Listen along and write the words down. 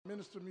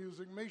minister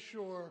music, make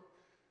sure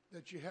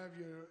that you have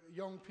your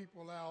young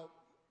people out.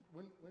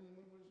 When was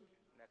it?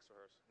 Next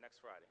rehearsal, next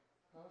Friday.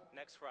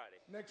 Next Friday.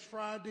 Next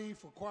Friday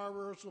for choir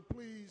rehearsal,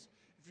 please.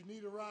 If you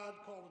need a ride,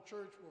 call the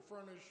church. We'll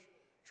furnish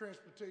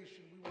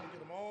transportation. We want to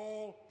get them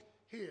all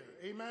here.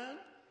 Amen?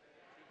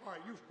 All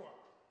right, youth choir.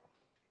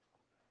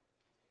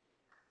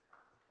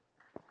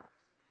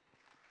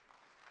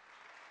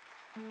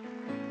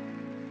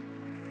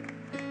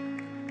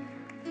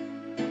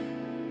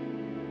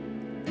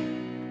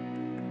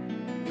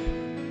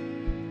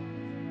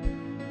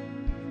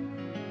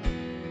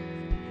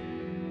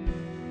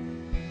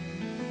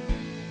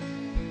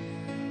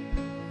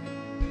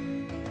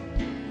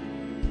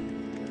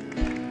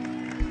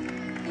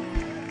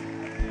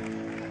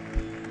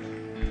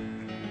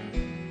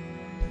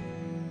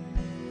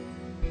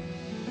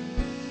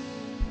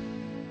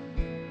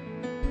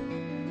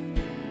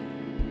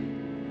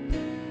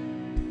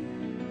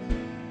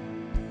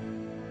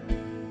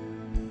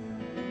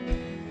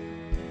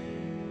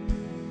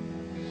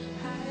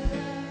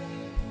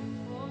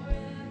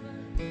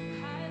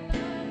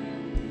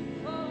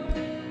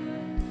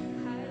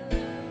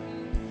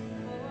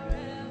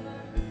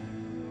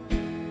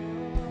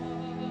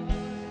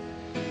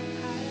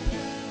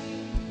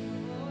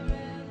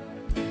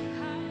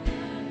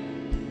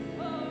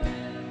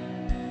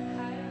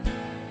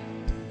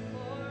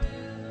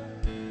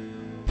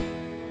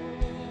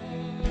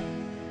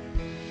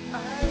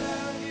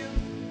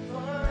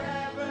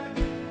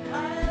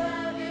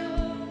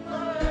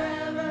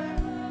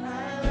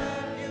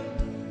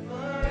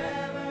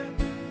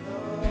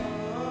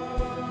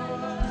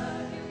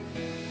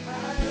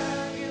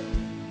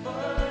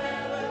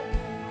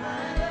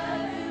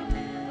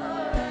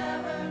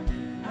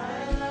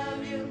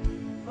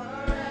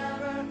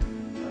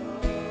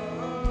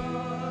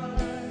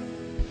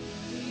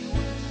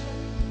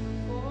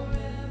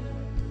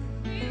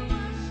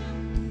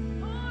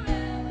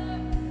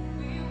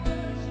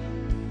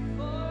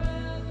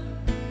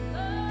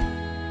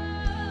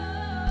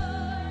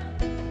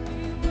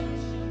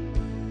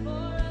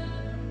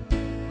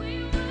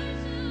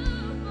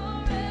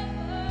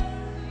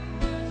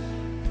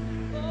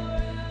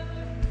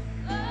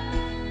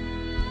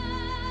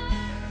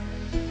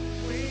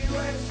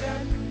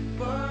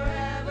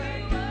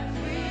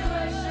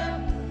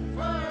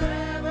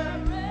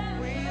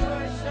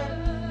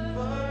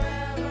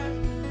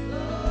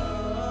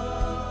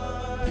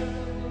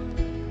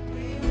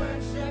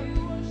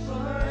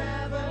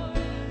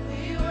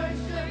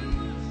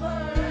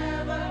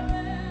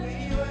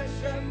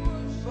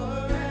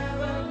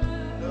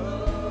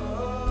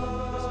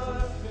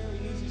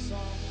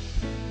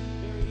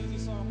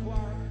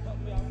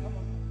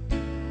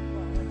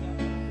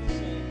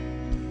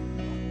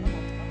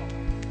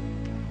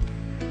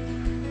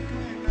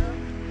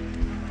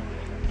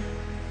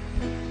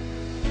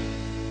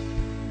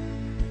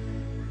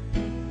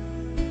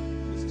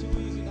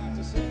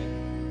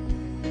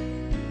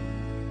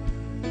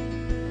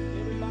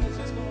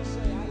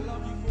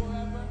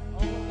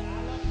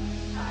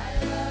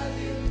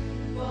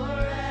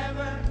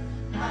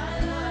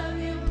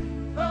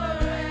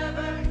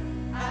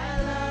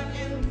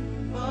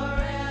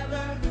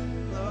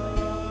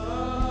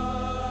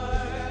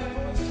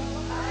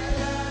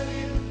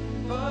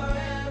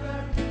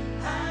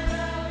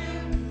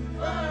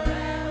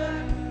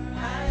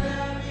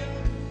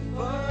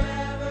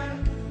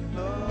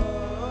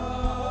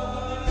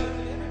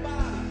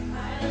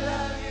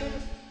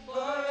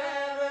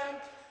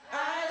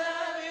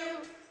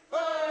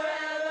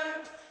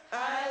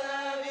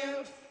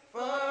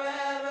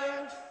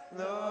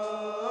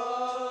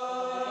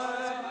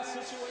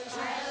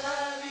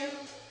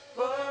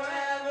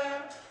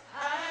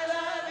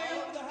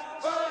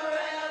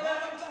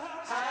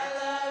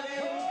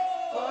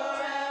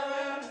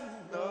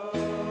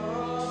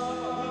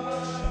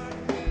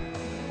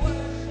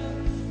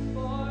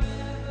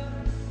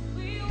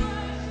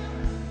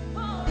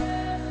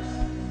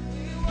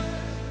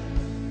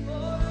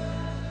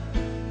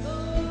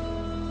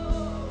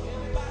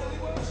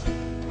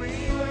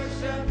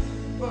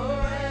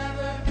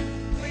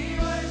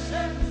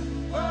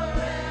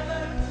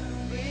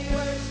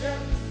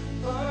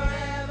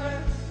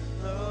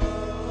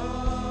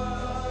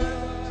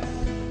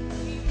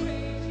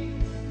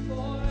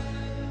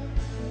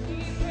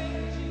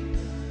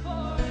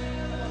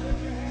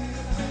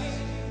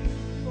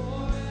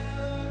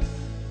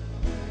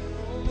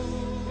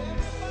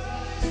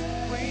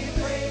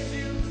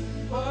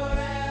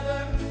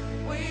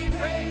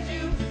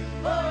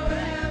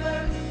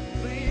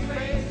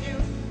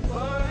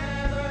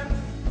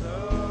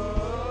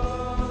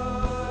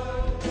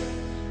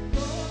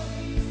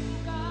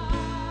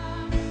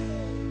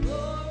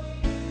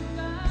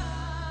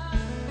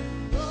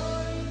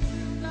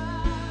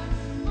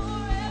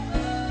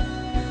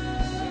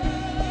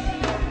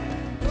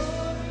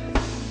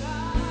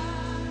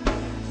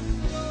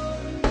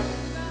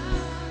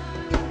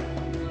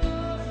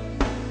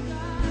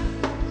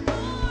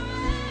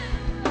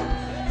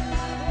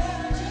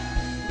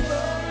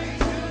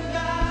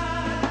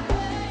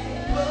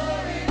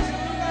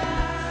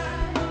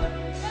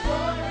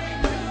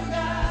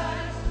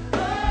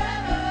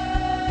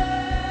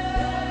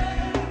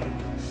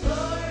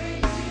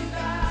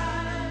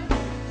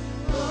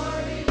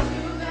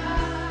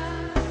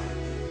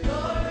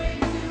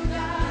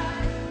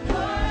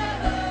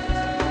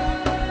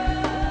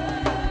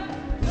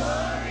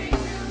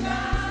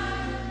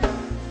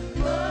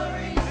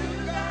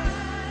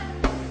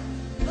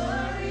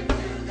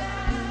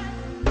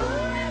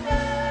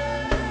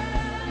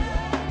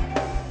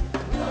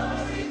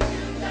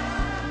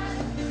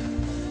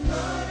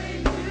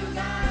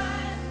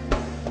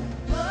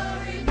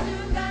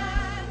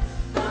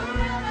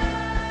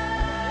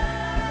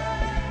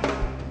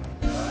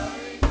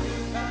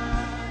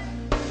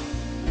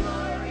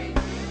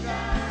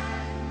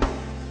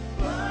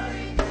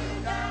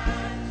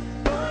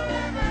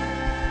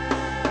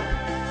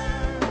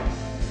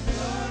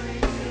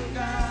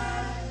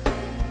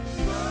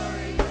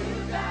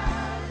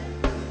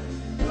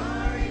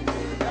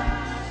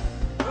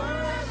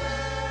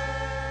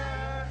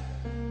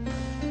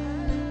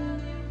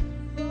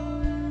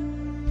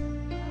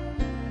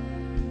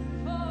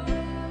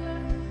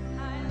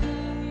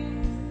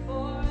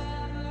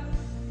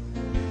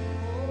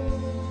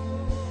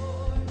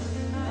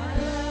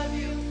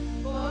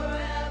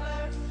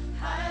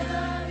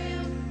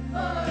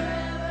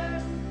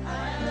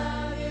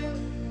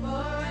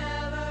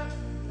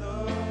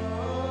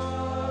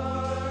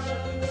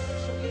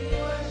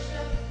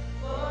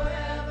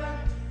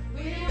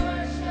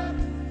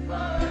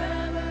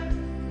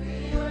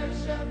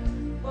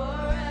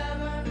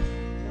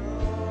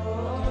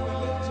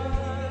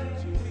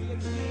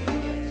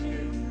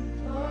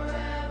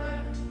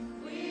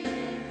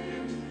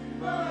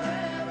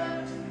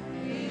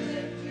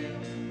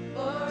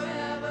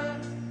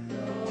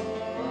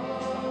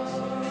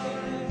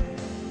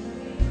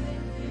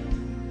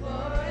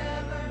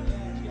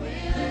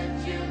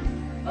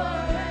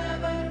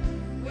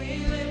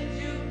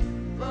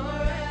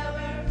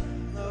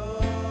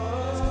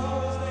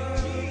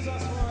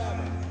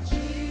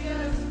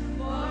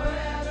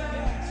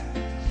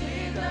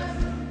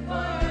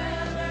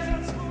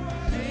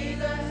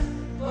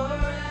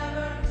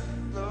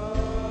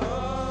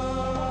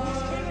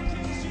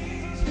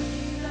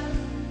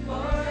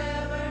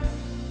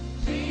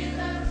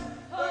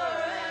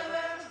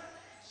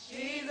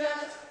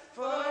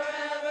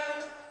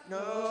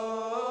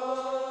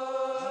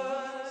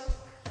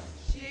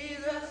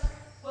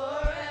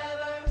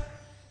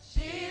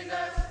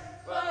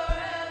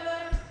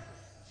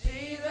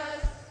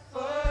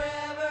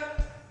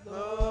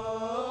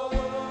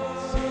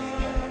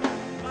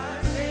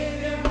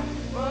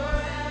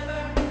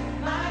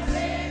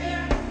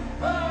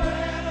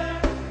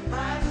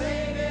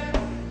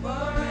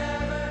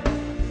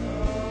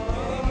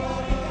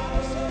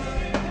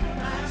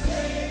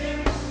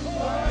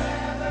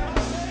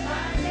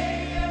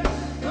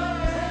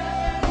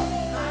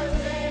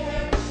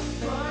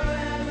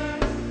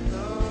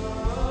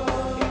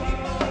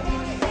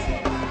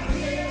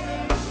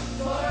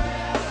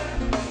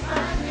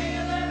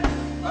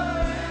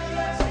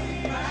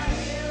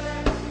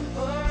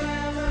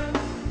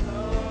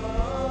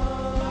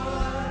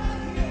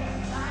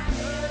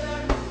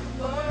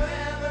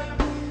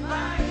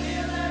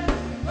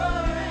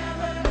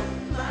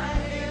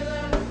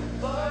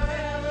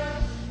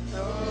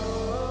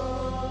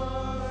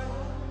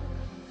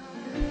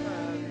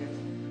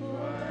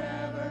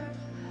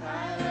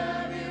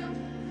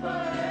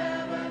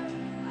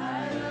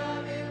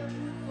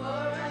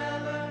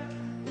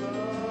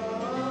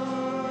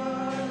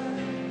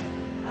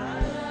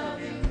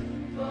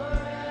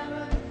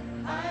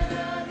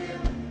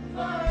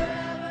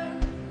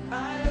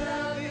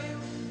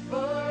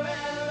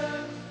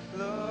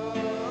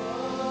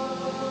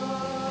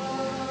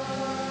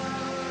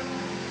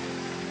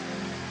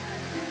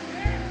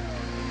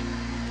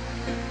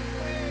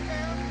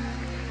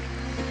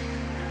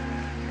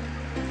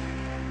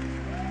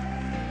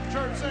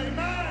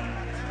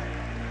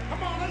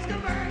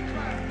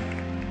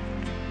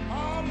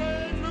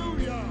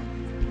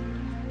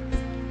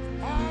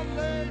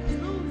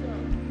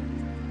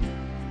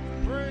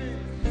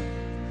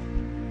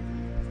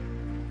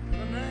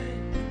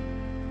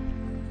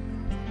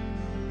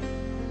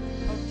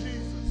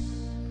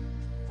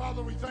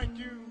 thank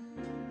you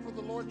for the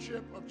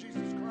Lordship of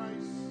Jesus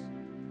Christ,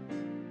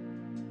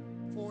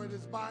 for it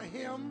is by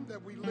him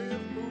that we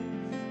live,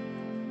 move,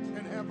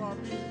 and have our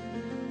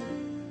being.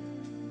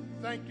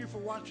 Thank you for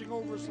watching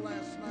over us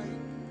last night,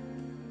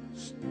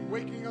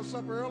 waking us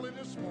up early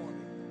this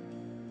morning.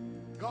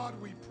 God,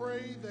 we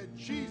pray that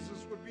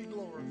Jesus would be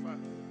glorified,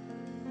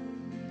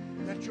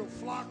 that your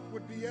flock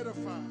would be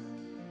edified,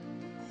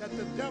 that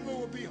the devil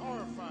would be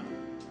horrified,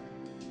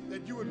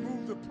 that you would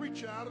move the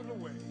preacher out of the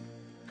way,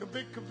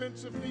 convict,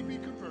 convince, if need be,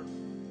 convert.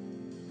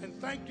 And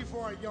thank you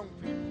for our young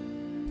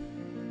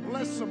people.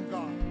 Bless them,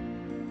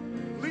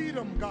 God. Lead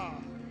them,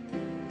 God.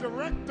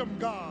 Direct them,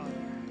 God.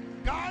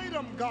 Guide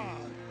them,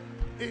 God.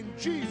 In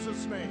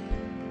Jesus' name,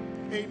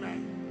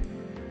 amen.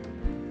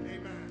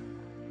 Amen.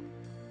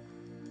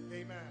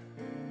 Amen.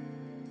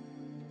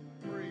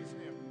 Praise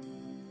him.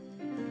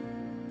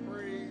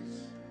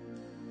 Praise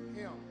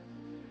him.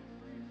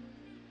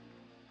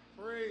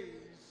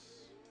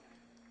 Praise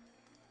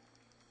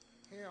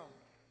him.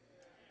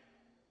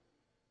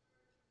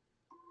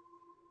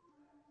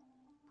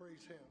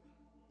 Praise him.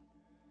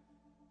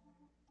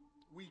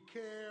 We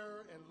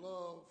care and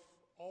love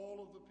all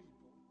of the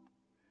people,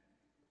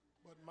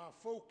 but my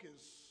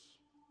focus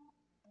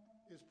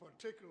is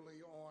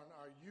particularly on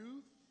our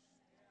youth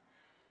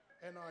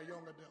and our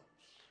young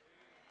adults.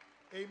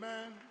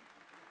 Amen.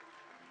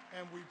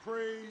 And we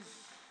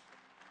praise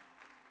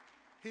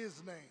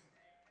his name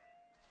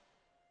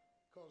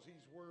because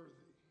he's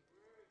worthy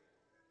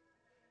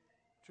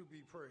to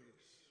be praised.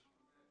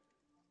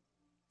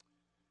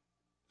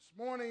 This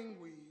morning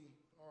we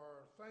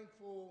are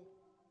thankful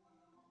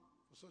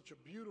for such a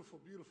beautiful,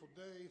 beautiful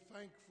day,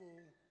 thankful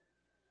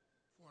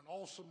for an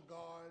awesome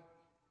God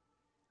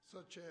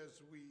such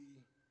as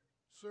we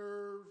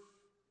serve,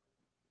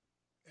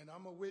 and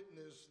I'm a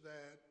witness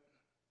that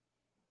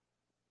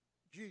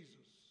Jesus,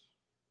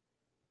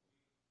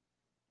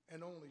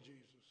 and only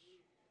Jesus,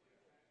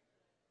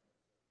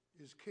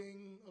 is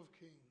King of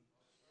Kings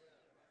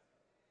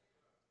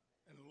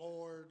and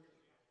Lord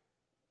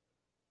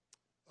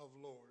of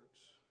Lords.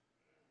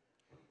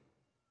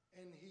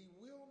 And he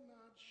will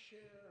not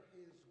share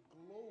his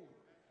glory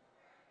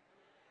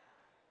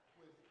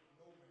with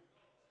no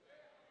man.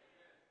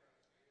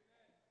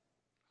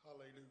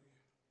 Hallelujah.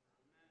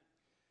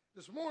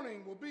 This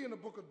morning we'll be in the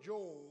book of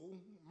Joel,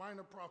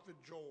 minor prophet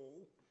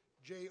Joel,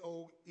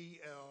 Joel,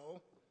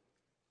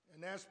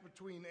 and that's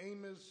between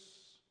Amos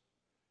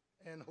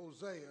and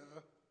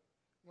Hosea,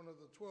 one of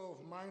the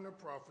 12 minor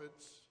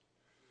prophets.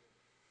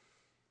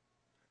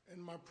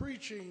 And my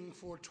preaching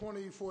for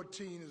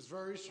 2014 is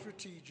very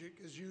strategic.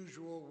 As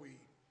usual, we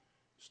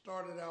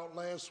started out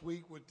last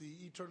week with the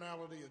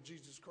eternality of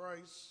Jesus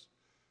Christ.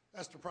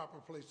 That's the proper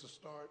place to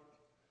start,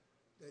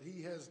 that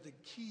he has the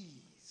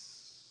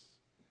keys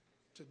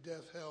to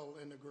death, hell,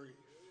 and the grave.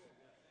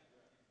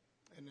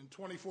 And in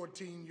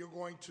 2014, you're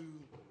going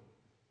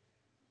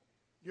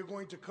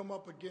to come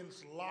up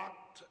against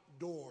locked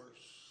doors,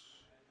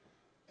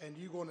 and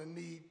you're going to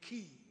need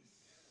keys.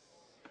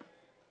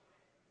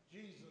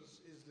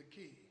 Jesus is the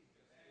key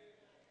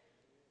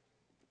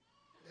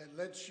that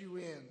lets you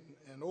in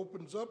and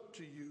opens up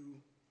to you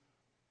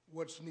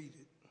what's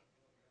needed.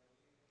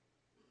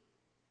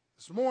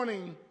 This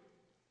morning,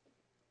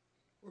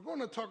 we're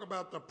going to talk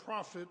about the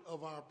prophet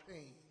of our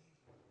pain.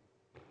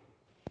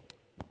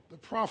 The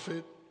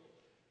prophet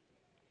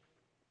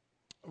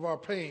of our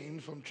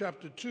pain from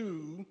chapter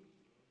 2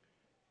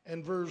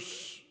 and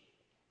verse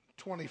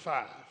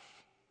 25.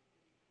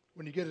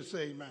 When you get it,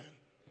 say amen.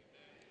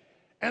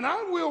 And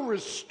I will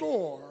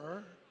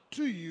restore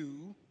to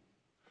you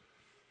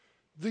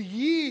the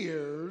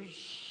years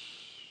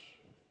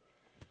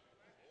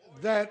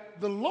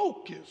that the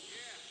locust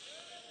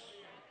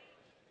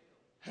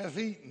hath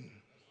eaten,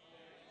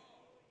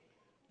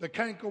 the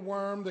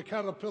cankerworm, the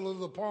caterpillar,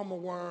 the palmer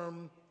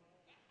worm,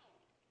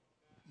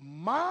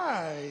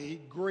 my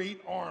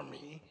great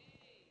army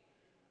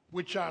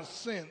which I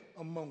sent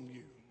among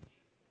you.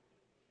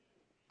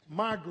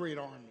 My great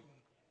army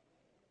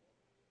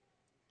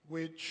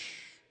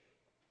which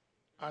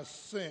I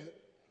sent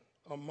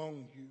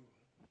among you.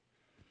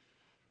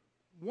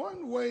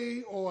 One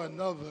way or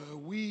another,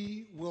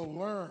 we will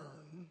learn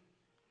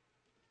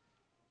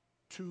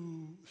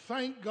to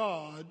thank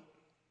God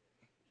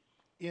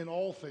in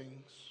all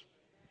things,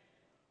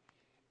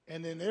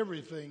 and in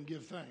everything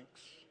give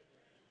thanks.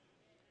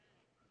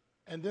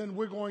 And then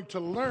we're going to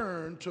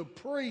learn to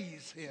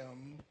praise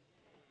him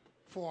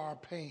for our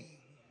pain.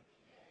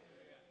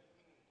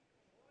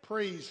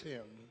 Praise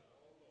him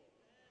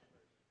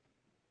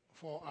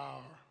for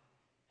our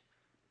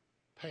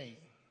pain.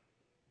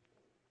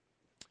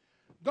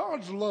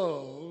 God's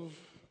love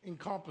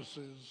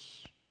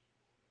encompasses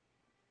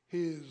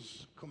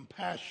his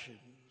compassions,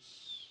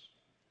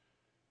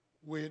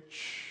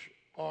 which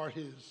are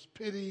his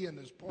pity and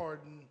his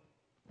pardon,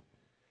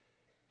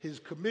 his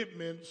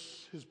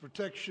commitments, his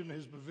protection,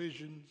 his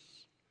provisions,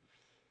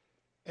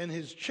 and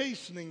his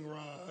chastening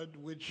rod,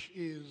 which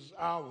is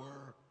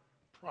our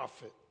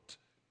prophet.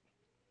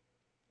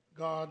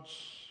 God's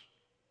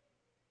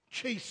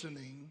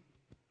chastening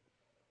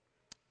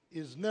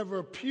is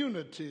never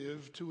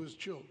punitive to his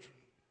children,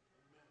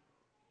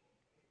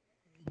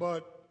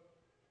 but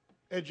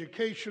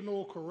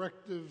educational,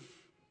 corrective,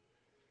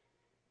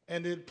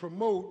 and it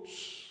promotes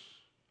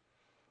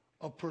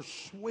a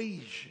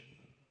persuasion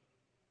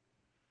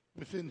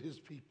within his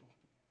people.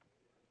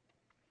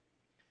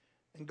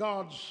 And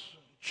God's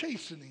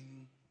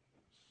chastening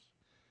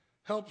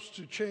helps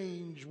to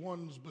change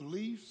one's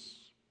beliefs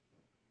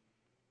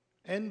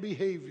and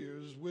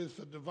behaviors with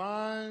a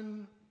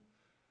divine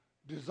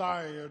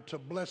desire to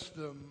bless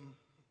them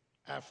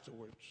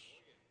afterwards.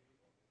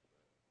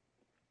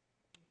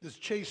 This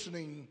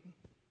chastening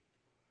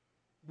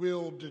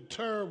will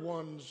deter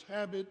one's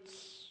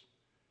habits,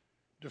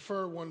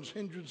 defer one's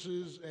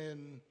hindrances,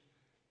 and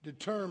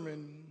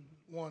determine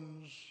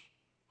one's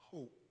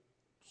hopes.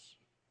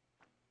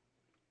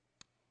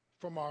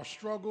 From our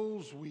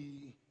struggles,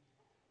 we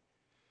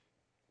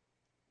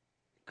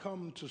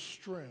come to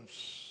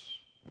strengths.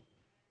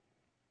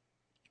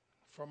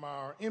 From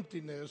our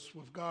emptiness,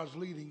 with God's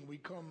leading, we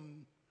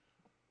come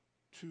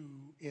to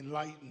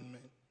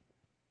enlightenment.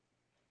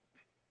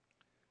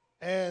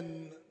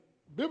 And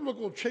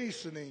biblical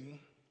chastening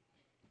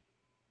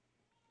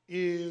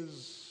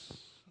is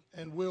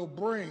and will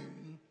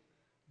bring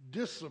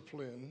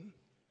discipline,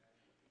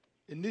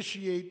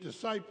 initiate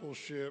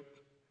discipleship,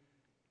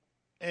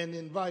 and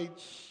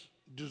invites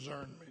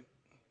discernment.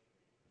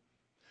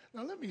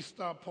 Now let me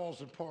stop,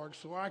 pause, and park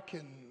so I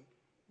can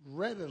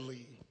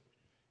readily,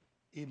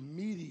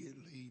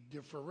 immediately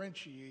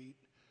differentiate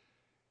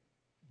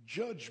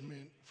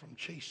judgment from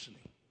chastening.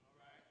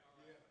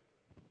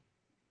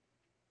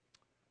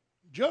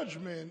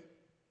 Judgment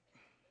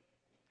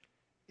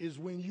is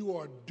when you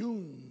are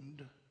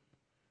doomed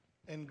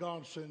and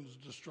God sends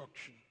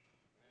destruction,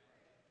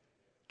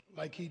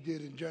 like he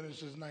did in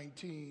Genesis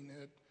 19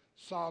 at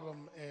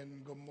Sodom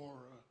and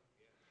Gomorrah.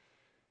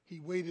 He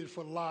waited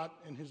for Lot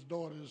and his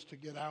daughters to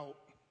get out,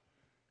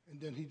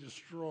 and then he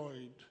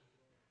destroyed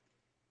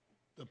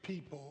the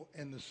people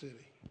and the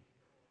city.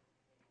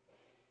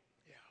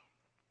 Yeah.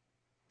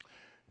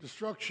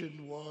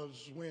 Destruction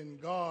was when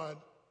God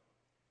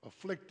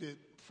afflicted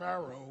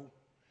Pharaoh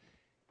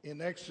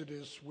in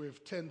Exodus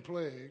with 10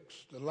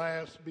 plagues, the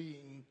last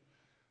being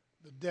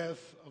the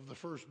death of the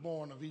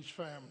firstborn of each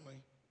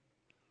family.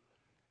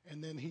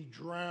 And then he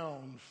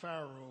drowned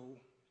Pharaoh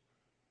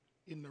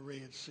in the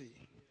Red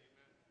Sea.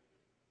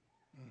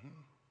 Mm-hmm.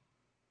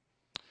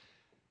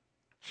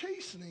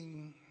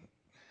 Chastening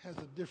has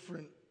a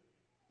different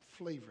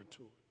flavor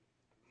to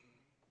it.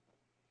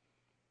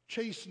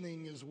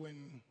 Chastening is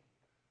when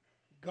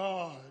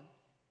God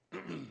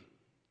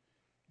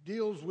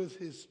deals with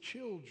his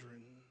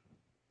children,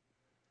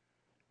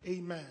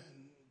 amen,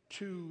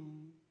 to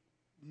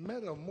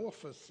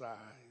metamorphosize,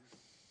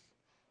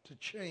 to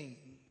change,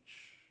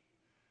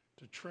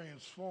 to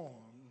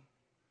transform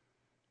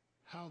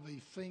how they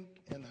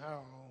think and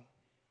how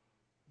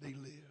they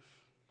live.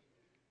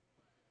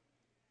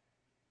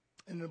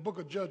 In the book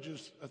of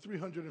Judges, a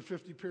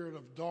 350 period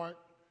of dark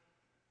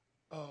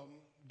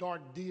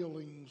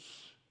dealings,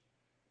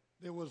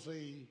 there was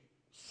a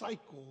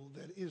cycle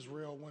that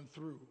Israel went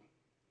through.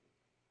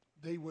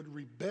 They would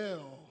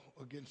rebel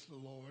against the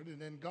Lord, and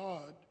then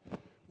God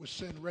would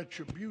send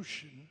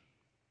retribution,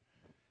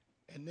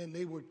 and then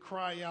they would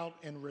cry out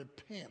and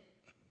repent,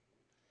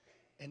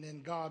 and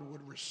then God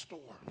would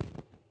restore.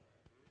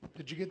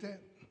 Did you get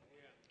that?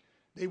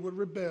 They would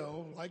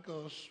rebel like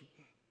us,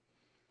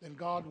 then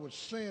God would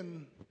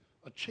send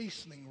a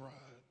chastening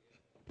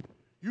rod,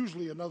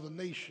 usually another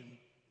nation,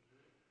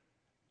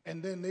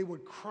 and then they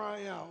would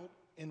cry out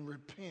and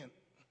repent,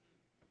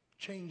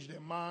 change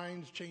their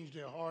minds, change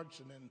their hearts,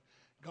 and then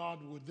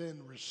God would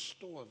then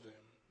restore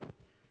them.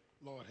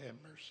 Lord have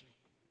mercy.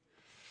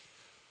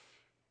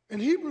 In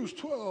Hebrews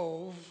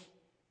 12,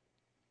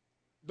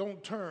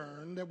 don't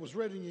turn, that was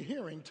read in your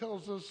hearing,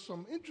 tells us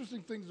some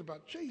interesting things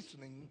about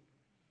chastening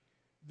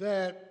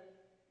that,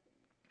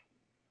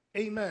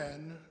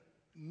 amen,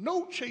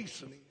 no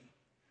chastening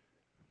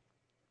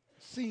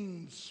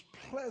seems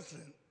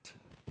pleasant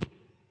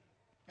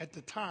at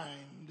the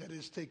time that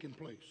it's taking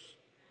place.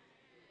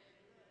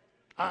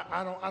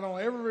 I don't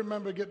ever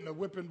remember getting a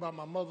whipping by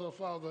my mother or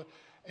father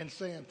and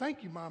saying,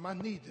 "Thank you, Mom, I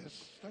need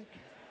this. Thank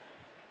you.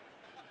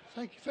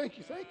 Thank you, thank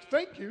you, thank you,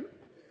 thank you."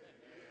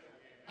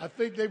 I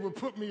think they would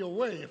put me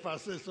away if I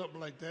said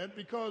something like that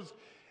because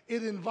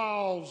it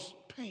involves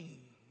pain.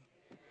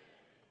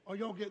 Are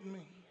y'all getting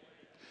me?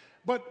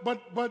 But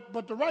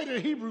the writer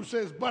of Hebrews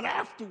says, but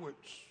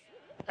afterwards,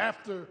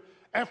 after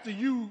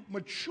you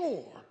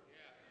mature,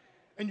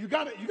 and you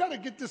gotta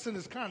get this in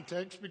its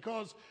context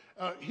because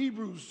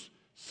Hebrews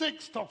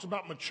 6 talks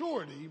about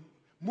maturity,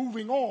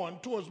 moving on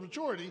towards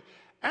maturity.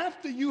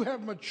 After you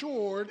have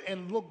matured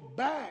and look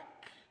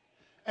back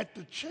at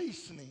the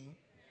chastening,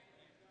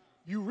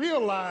 you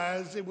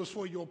realize it was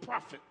for your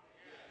profit.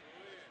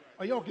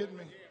 Are y'all getting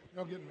me?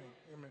 Y'all getting me?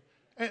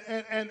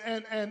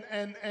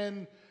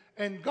 Amen.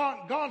 And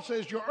God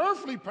says your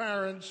earthly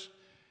parents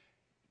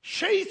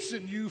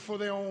chasten you for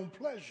their own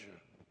pleasure,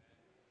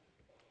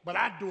 but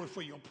I do it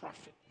for your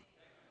profit.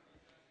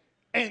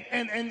 And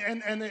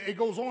it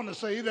goes on to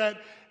say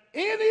that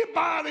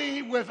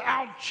anybody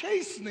without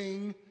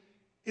chastening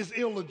is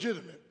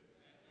illegitimate.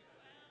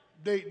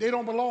 They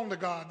don't belong to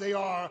God. They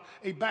are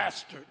a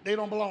bastard. They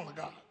don't belong to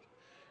God.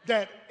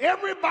 That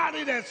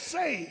everybody that's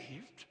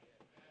saved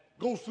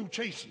goes through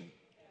chastening.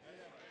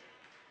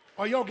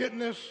 Are y'all getting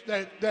this?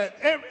 That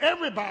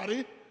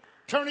everybody,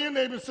 turn to your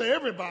neighbor and say,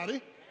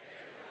 everybody.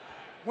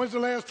 When's the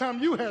last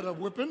time you had a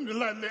whipping?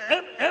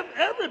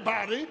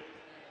 Everybody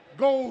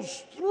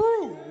goes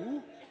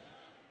through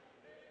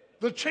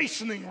the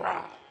chastening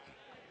rod.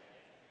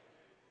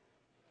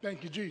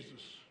 Thank you,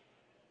 Jesus.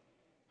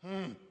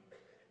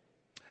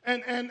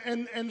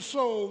 And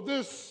so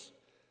this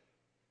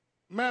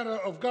matter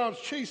of God's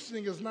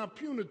chastening is not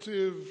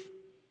punitive,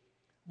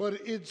 but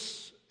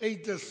it's a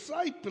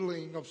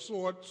discipling of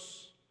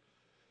sorts.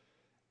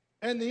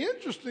 And the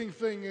interesting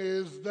thing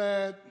is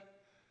that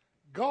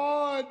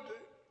God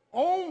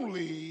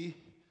only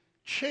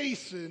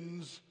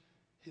chastens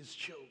his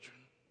children.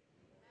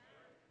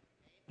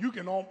 You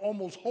can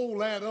almost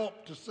hold that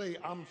up to say,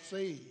 I'm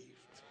saved.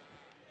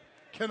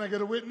 Can I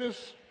get a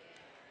witness?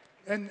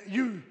 And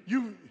you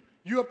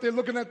up there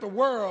looking at the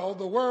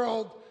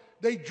world,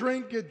 they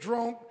drink, get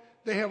drunk,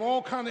 they have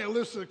all kind of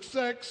illicit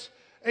sex,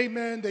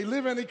 amen, they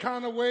live any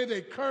kind of way,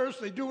 they curse,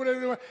 they do whatever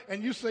they want,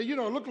 and you say, it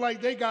look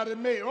like they got it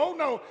made. Oh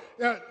no,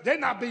 they're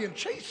not being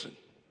chastened,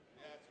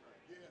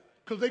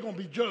 because they're going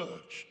to be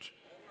judged.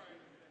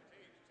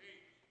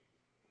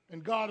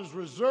 And God is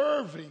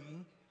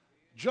reserving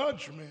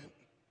judgment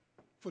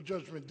for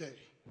Judgment Day.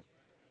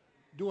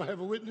 Do I have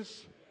a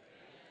witness?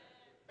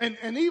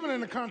 And even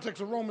in the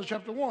context of Romans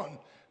chapter 1,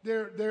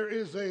 there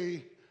is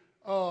a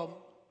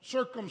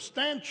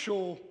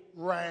circumstantial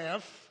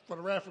wrath, for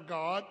the wrath of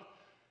God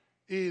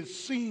is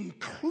seen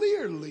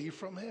clearly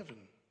from heaven.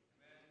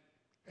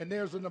 And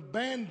there's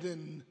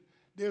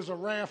a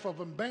wrath of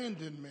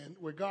abandonment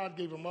where God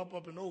gave them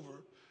up and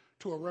over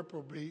to a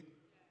reprobate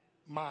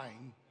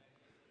mind.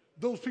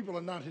 Those people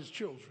are not his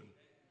children.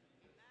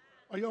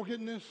 Are y'all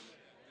getting this?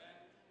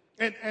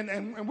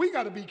 And we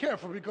got to be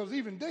careful, because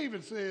even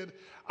David said,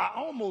 I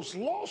almost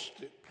lost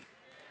it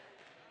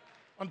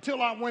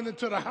until I went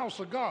into the house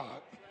of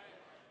God.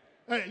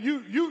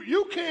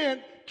 You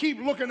can't keep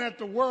looking at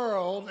the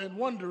world and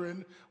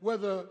wondering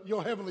whether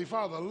your Heavenly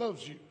Father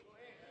loves you.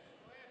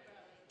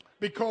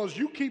 Because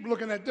you keep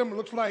looking at them, it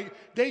looks like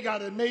they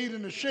got it made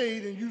in the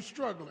shade and you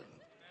struggling.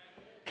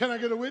 Can I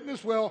get a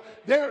witness? Well,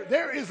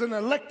 there is an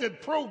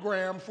elected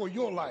program for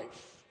your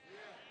life.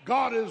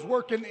 God is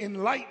working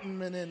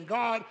enlightenment in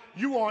God.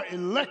 You are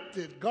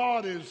elected.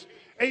 God is,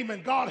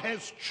 amen, God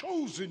has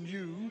chosen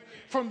you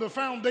from the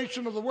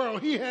foundation of the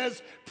world. He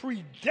has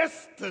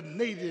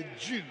predestinated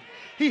you.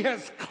 He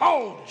has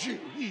called you.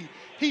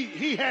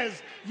 He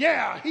has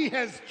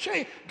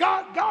changed.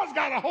 God's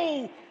got a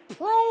whole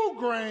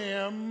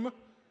program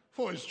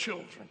for his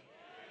children.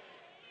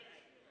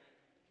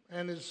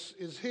 And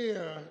it's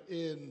here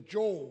in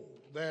Joel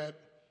that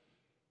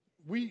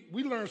we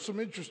learn some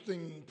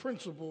interesting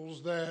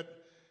principles. That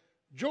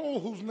Joel,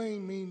 whose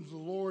name means the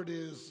Lord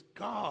is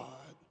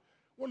God,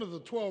 one of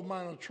the 12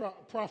 minor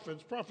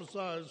prophets,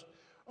 prophesies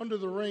under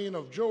the reign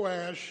of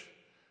Joash,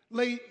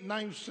 late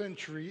 9th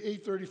century,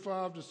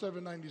 835 to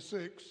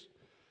 796,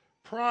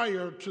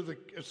 prior to the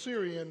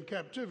Assyrian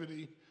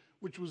captivity,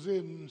 which was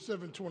in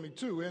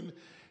 722. And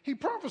he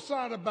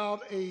prophesied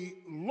about a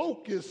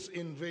locust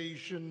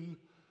invasion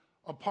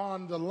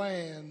upon the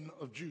land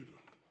of Judah.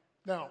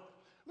 Now,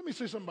 let me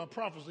say something about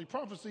prophecy.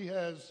 Prophecy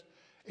has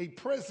a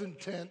present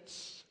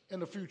tense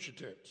and a future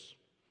tense.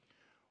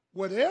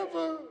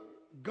 Whatever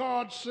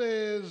God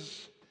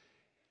says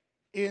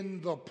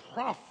in the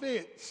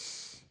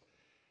prophets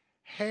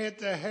had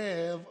to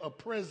have a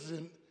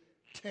present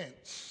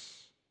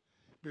tense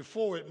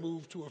before it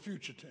moved to a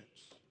future tense.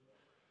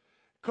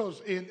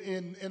 Because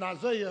in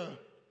Isaiah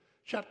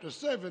chapter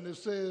 7, it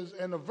says,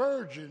 and a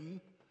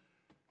virgin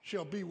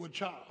shall be with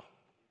child.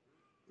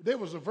 There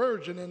was a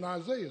virgin in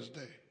Isaiah's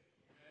day.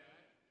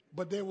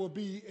 But there will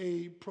be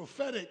a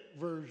prophetic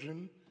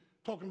version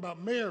talking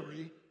about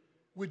Mary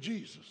with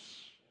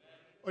Jesus.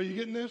 Are you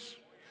getting this?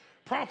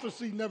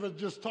 Prophecy never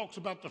just talks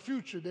about the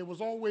future. There was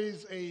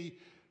always a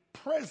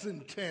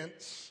present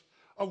tense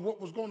of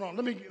what was going on.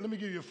 Let me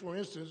give you, for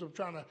instance, I'm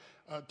trying to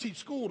teach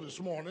school this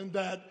morning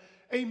that,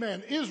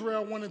 amen,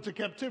 Israel went into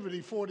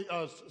captivity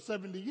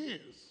 70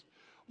 years.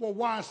 Well,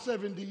 why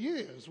 70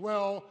 years?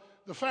 Well,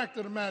 the fact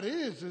of the matter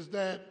is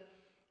that,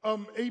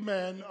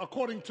 amen,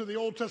 according to the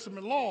Old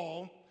Testament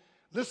law,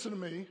 listen to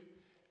me,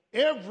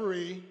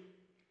 every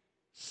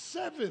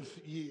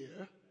 7th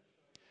year,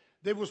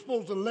 they were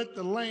supposed to let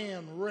the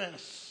land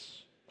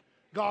rest.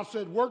 God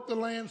said, work the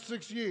land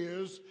 6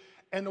 years,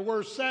 and the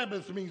word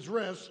Sabbath means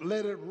rest.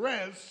 Let it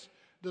rest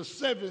the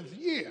 7th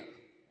year.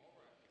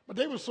 But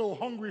they were so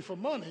hungry for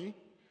money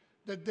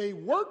that they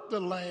worked the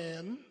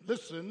land,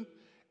 listen,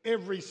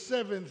 every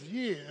 7th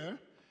year,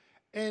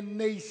 and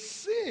they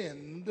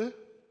sinned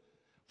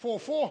for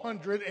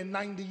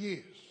 490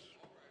 years.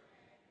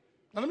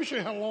 Now, let me show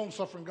you how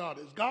long-suffering God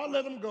is. God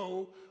let them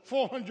go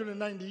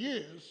 490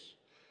 years,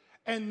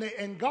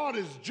 And God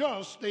is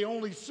just. They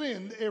only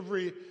sinned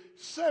every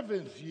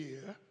 7th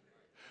year.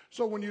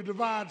 So when you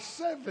divide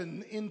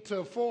 7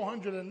 into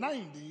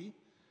 490,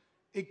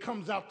 it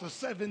comes out to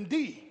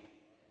 70.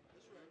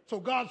 So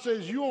God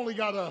says you only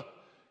got to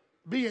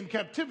be in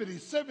captivity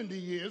 70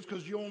 years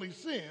because you only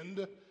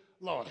sinned,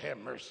 Lord have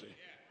mercy,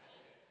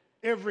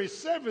 every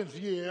 7th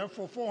year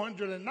for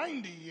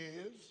 490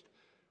 years,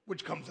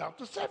 which comes out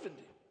to 70.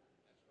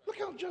 Look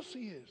how just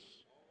he is.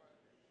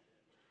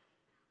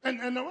 And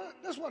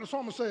that's why the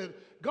psalmist said,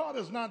 God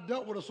has not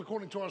dealt with us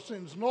according to our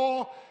sins,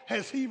 nor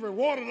has he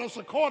rewarded us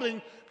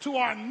according to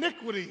our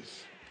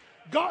iniquities.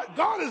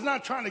 God is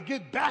not trying to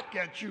get back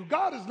at you.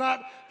 God is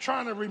not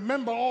trying to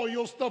remember all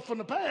your stuff from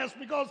the past,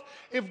 because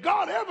if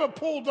God ever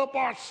pulled up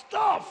our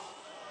stuff,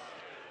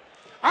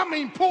 I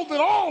mean pulled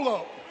it all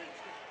up,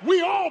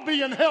 we all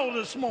be in hell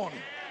this morning.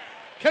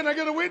 Can I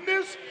get a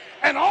witness?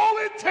 And all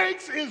it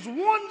takes is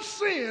one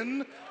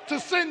sin to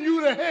send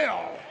you to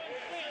hell.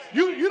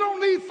 You don't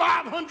need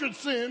 500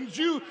 sins.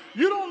 You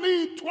don't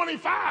need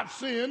 25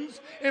 sins.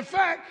 In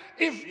fact,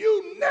 if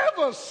you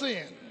never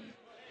sinned,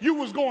 you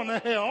was going to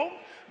hell,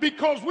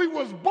 because we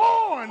was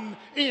born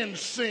in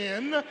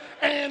sin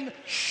and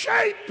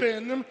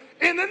shaping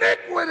in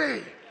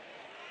iniquity.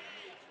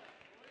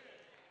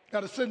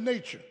 Got a sin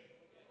nature.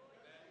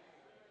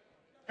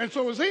 And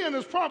so it's here in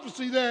this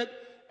prophecy that,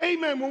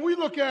 amen, when we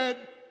look at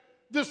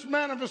this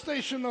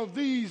manifestation of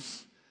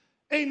these,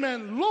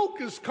 amen,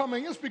 locusts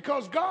coming, it's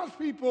because God's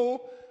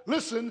people,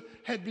 listen,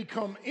 had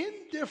become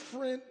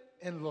indifferent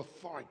and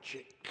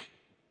lethargic.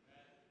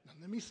 Now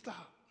let me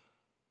stop.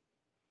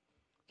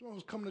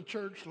 Someone's come to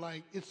church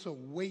like it's a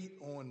weight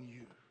on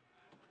you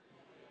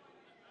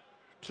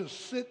to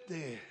sit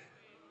there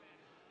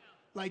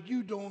like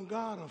you doing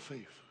God a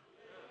favor.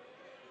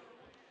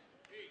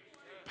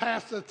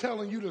 Pastor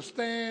telling you to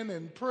stand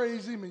and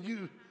praise him, and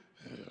you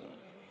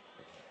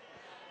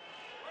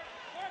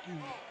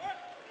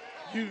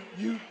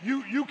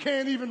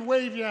can't even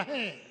wave your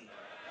hand.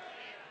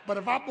 But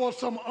if I brought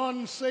some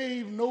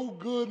unsaved, no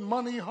good,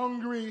 money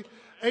hungry,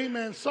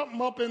 amen,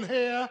 something up in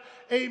here,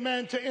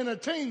 amen, to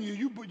entertain you,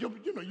 you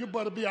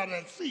better be out of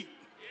that seat.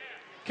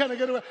 Can I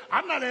get away?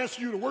 I'm not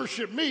asking you to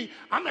worship me.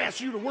 I'm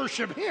asking you to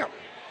worship him.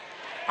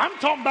 I'm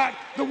talking about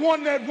the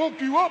one that woke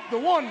you up, the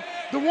one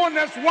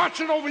that's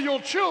watching over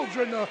your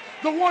children, the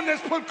one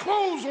that's put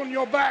clothes on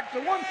your back, the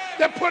one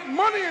that put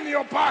money in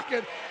your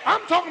pocket.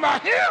 I'm talking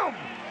about him.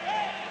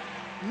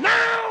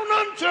 Now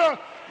unto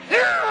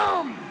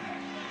him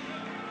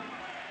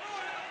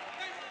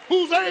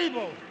who's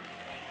able.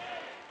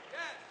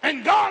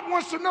 And God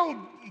wants to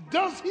know,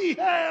 does he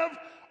have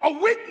a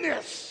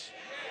witness?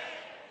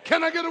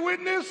 Can I get a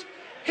witness?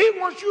 He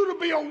wants you to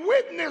be a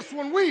witness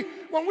when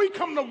we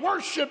come to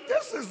worship.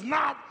 This is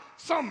not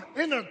some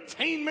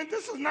entertainment.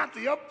 This is not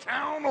the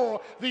Uptown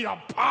or the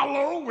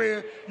Apollo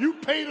where you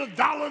paid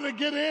 $1 to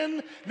get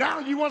in. Now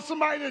you want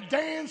somebody to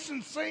dance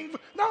and sing.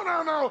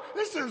 No.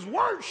 This is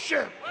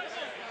worship.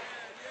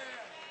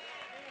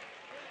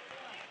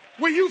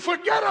 Where you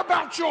forget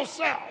about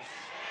yourself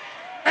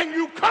and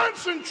you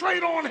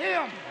concentrate on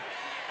him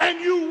and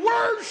you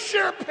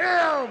worship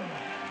him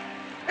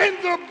in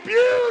the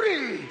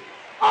beauty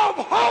of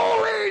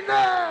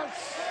holiness.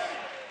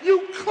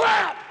 You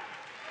clap,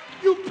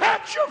 you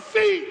pat your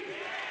feet,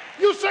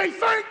 you say,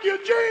 thank you,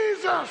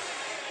 Jesus.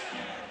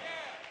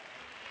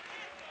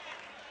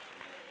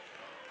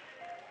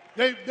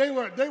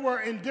 They were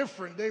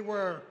indifferent. They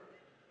were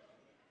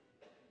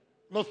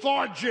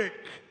lethargic.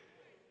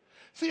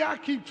 See, I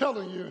keep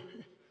telling you,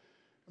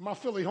 my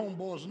Philly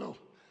homeboys know,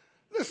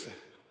 listen,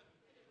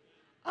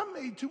 I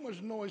made too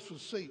much noise for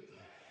Satan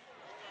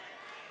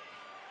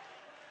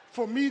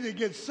for me to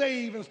get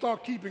saved and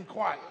start keeping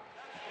quiet.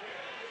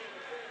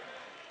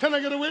 Can I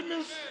get a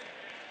witness?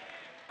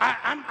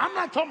 I'm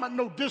not talking about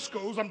no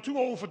discos. I'm too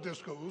old for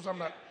discos. I'm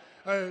not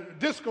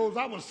discos.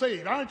 I was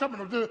saved. I ain't talking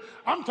about no.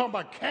 I'm talking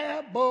about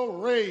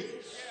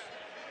cabarets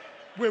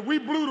where we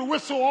blew the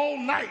whistle all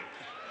night.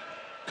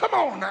 Come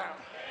on now.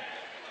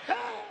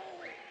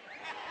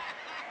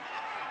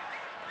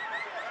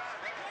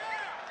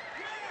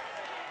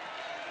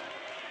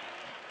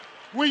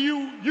 Where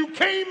you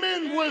came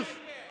in with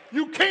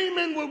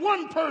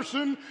one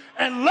person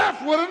and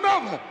left with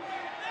another.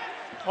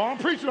 Oh, I'm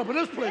preaching up in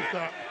this place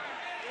now.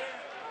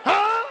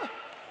 Huh?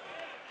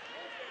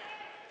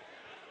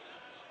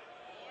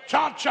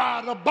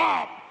 Cha-cha, the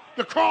bop,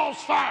 the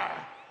crossfire.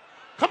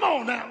 Come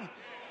on now.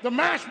 The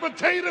mashed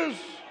potatoes.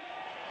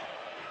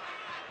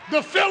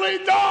 The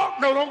Philly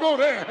dog. No, don't go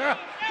there.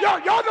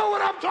 Y'all know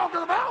what I'm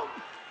talking about.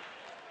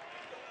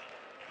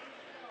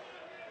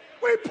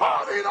 We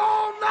partied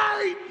all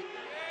night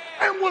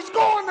and was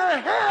going to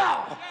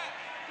hell.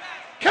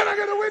 Can I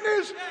get a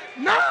witness?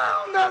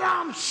 Now that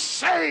I'm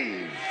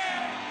saved,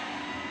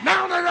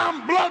 now that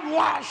I'm blood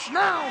washed,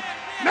 now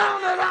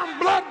that I'm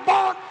blood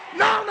bought,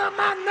 now that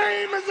my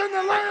name is in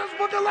the Lamb's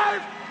Book of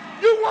Life,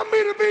 you want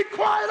me to be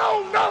quiet?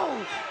 Oh no,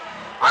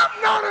 I'm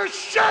not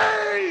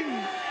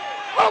ashamed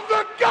of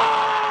the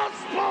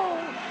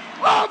gospel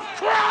of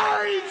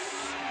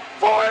Christ,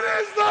 for it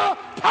is the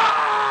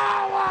power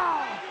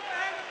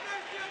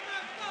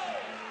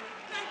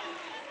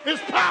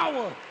It's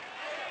power.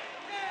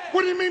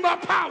 What do you mean by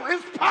power?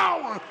 It's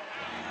power.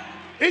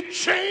 It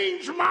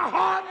changed my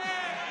heart.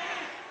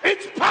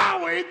 It's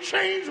power. It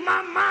changed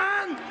my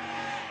mind.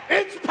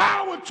 Its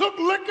power took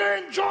liquor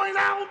and joint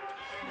out.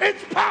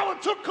 Its power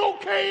took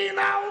cocaine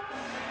out.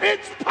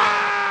 Its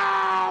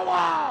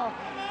power.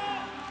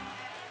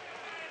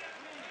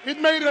 It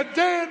made a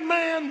dead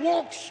man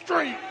walk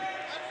straight.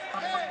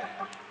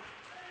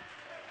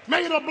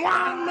 Made a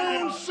blind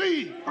man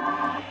see.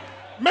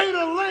 Made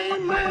a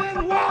lame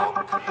man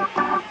walk.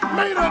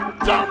 Made a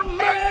dumb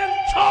man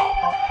talk.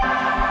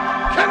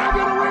 Can I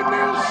get a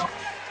witness?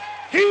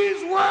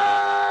 He's worthy.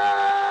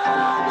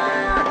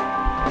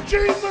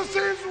 Jesus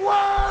is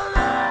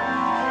worthy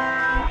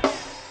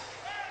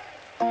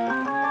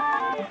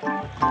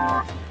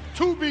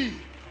to be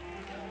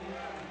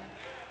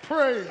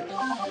praised.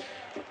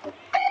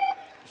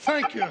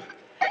 Thank you.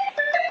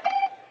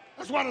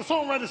 That's why the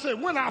songwriter said,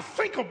 when I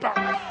think about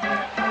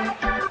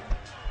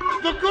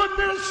the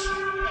goodness,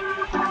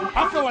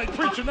 I feel like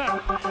preaching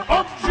now,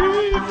 of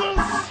Jesus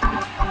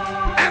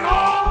and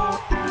all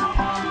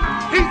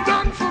he's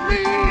done for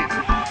me,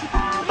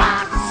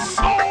 my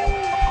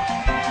soul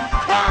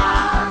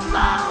cries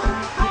out,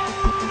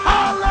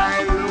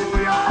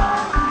 hallelujah.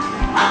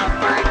 I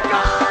thank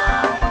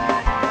God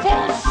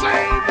for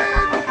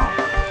saving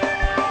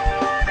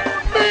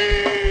me.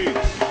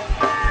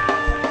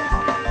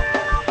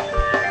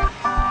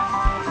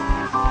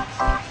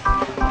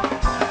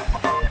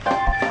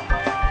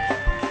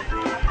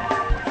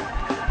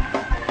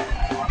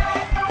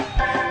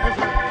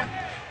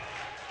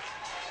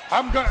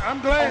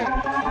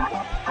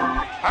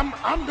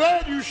 I'm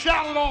glad you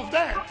shouted off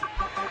that.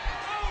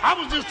 I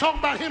was just talking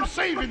about him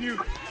saving you.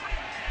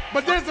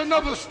 But there's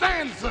another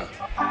stanza.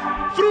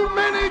 Through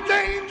many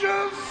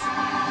dangers,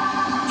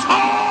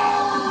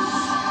 toils,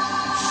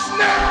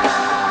 snares,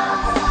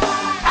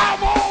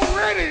 I've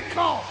already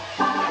come.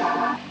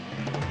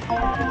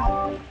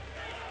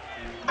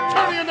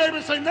 Turn to your neighbor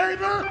and say,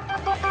 neighbor,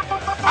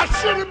 I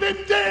should have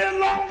been dead a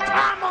long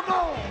time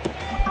ago.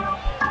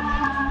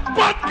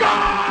 But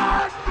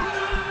God,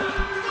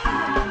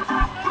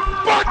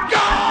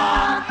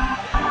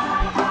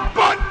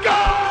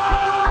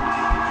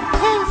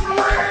 who's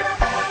rich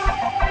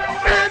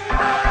in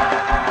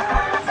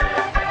mercy.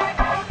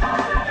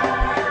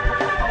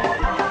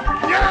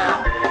 Yeah,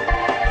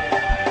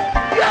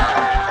 yeah,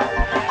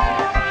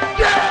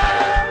 yeah,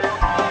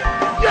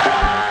 yeah,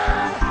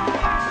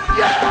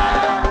 yeah,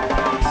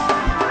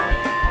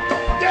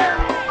 yeah,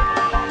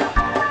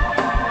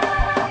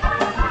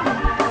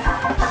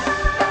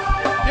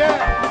 yeah.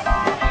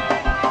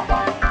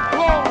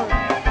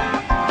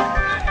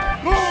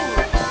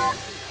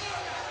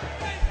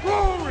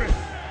 Glory.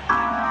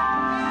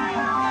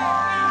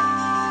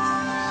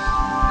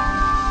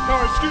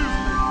 Y'all excuse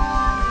me.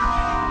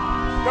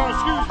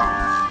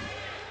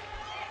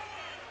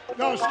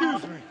 Y'all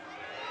excuse me.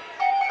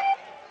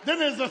 Then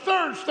there's the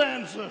third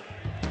stanza.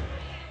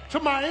 To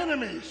my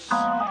enemies.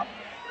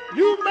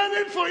 You meant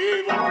it for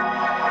evil.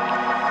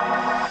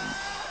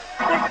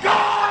 But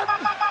God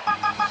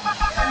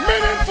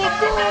meant it for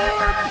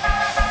good.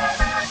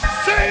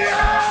 Say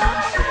yeah.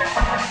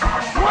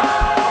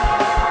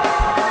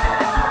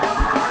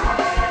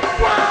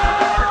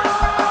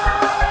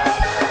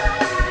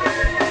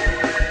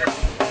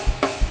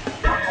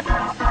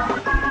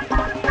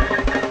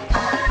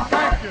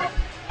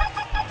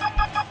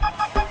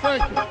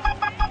 Thank you.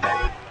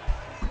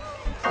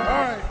 All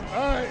right.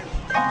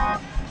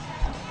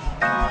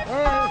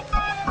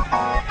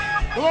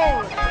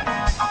 Glory.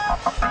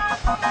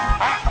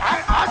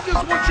 I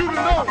just want you to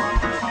know,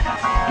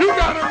 you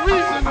got a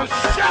reason to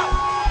shout.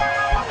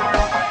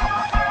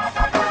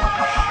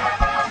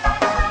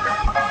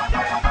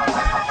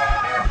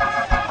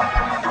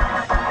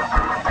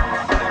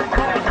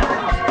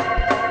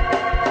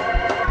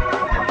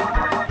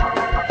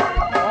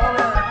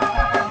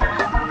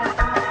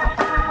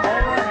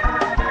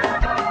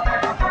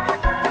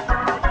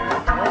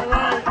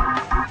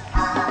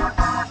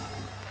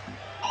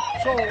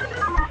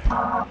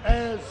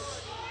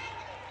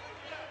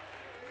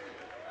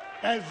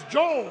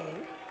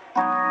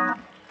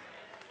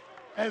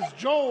 As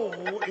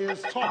Joel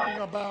is talking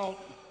about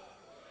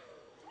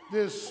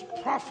this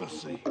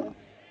prophecy,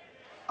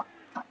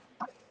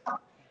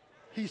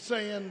 he's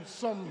saying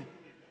some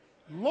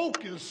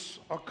locusts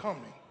are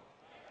coming.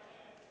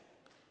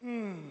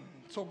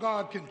 So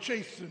God can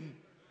chasten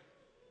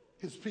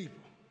his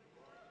people.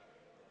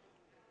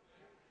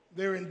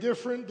 They're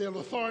indifferent, they're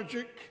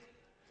lethargic,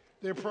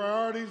 their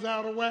priorities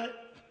out of whack.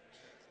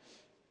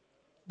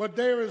 But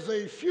there is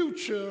a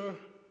future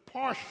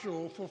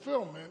partial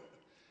fulfillment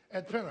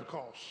at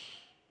Pentecost.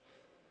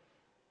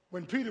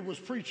 When Peter was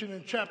preaching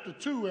in chapter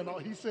 2, and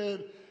he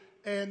said,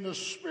 and the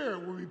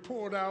Spirit will be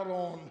poured out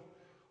on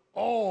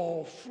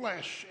all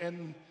flesh,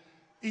 and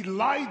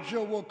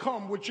Elijah will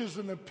come, which is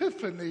an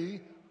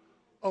epiphany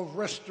of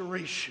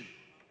restoration.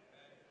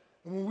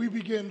 And when we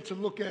begin to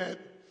look at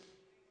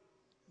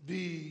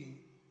the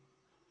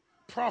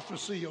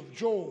prophecy of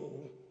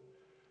Joel,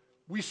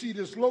 we see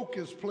this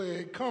locust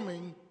plague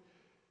coming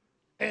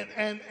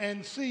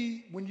And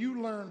see, when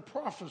you learn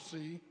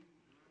prophecy,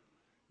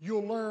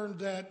 you'll learn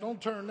that,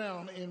 don't turn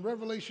down, in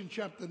Revelation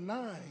chapter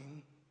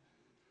 9,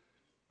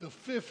 the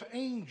fifth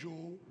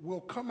angel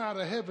will come out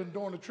of heaven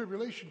during the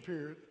tribulation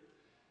period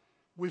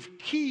with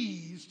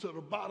keys to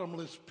the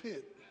bottomless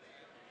pit.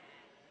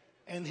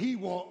 And he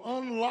will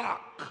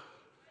unlock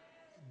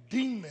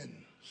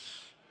demons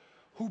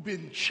who've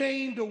been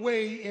chained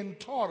away in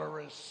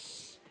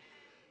Tartarus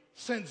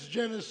since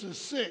Genesis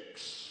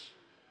 6,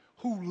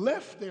 who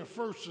left their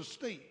first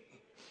estate.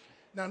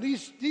 Now,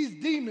 these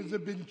demons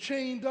have been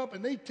chained up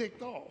and they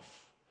ticked off.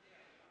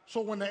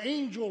 So when the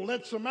angel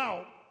lets them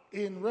out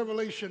in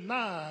Revelation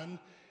 9,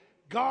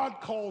 God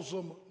calls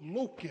them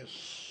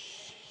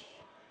locusts,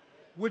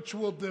 which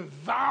will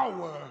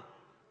devour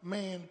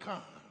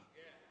mankind.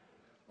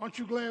 Aren't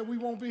you glad we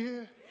won't be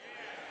here?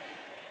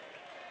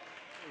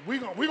 We're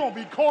going to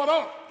be caught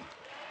up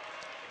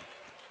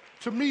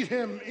to meet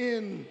him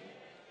in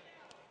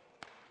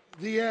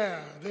the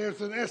air.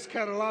 There's an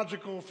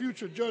eschatological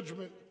future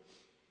judgment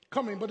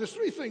coming. But there's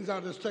three things out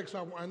of this text,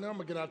 and I'm going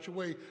to get out your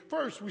way.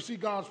 First, we see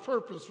God's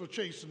purpose for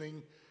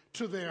chastening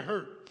to their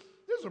hurt.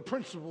 There's a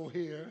principle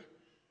here.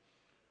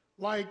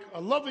 Like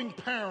a loving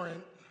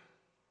parent,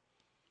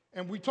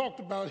 and we talked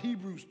about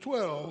Hebrews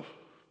 12,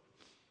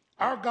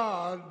 our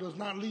God does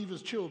not leave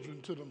his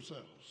children to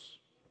themselves.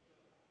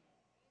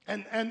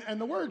 And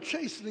the word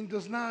chastening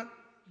does not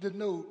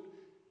denote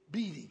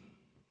beating.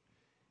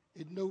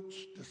 It notes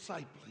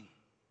discipling.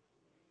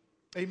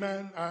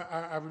 Amen.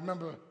 I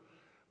remember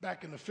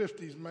back in the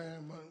 50s,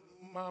 man, when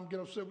mom get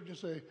upset with you and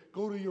say,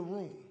 go to your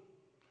room.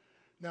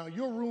 Now,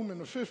 your room in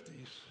the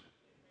 50s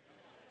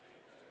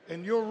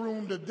and your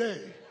room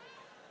today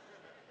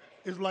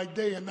is like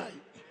day and night.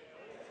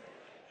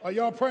 Are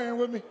y'all praying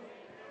with me?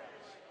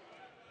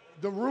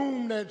 The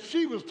room that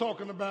she was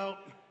talking about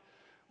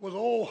was an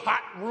old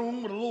hot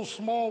room with a little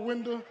small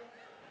window,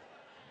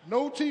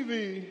 no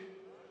TV,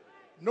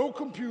 no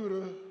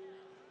computer,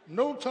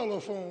 no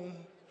telephone.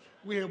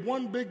 We had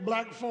one big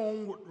black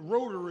phone with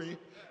rotary,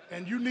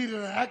 and you needed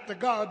an act of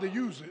God to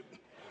use it.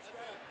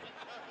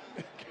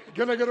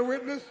 Can I get a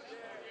witness?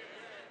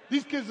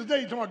 These kids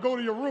today, talking about go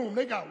to your room,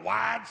 they got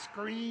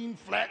widescreen,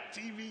 flat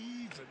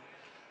TVs, and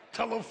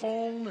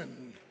telephone,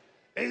 and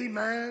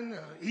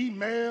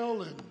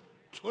email, and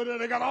Twitter.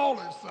 They got all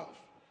that stuff.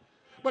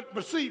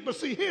 But see,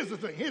 here's the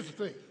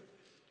thing.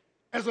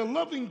 As a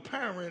loving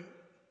parent,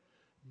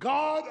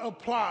 God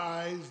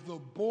applies the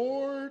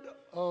board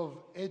of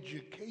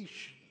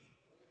education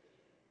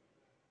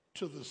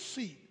to the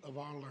seat of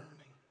our learning.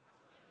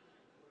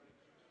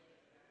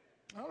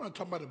 I'm not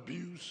talking about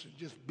abuse and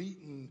just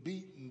beating.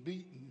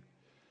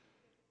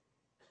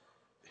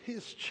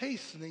 His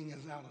chastening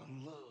is out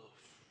of love.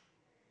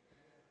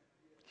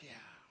 Yeah,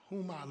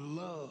 whom I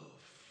love,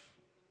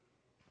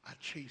 I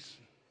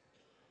chasten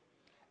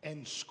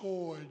and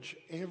scourge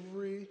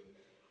every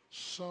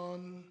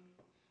son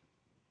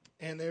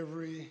and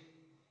every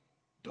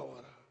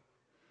daughter.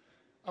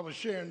 I was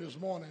sharing this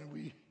morning,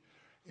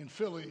 in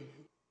Philly,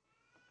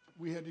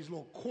 we had these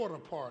little quarter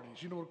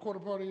parties. You know what a quarter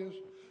party is?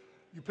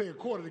 You pay a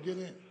quarter to get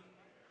in.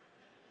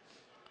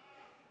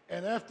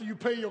 And after you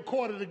pay your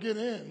quarter to get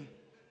in,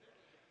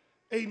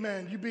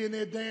 amen, you be in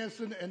there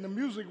dancing and the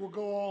music will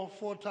go off,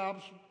 Four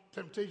Tops,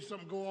 Temptation,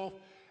 something go off,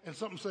 and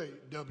something say,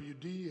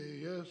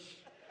 WDAS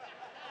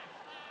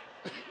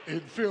in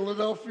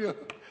Philadelphia.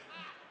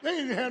 They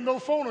didn't have no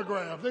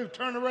phonograph. They would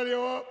turn the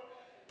radio up,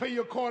 pay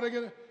your quarter to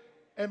get in.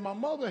 And my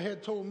mother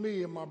had told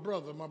me and my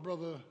brother,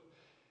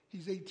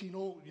 he's 18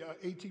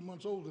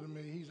 months older than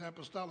me. He's an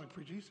apostolic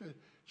preacher.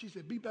 She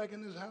said, be back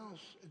in this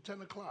house at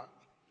 10 o'clock.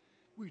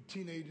 We were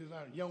teenagers,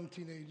 young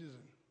teenagers,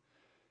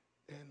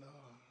 and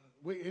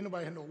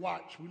anybody had no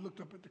watch. We looked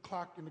up at the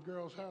clock in the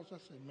girl's house. I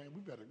said, man,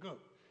 we better go.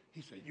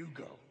 He said, you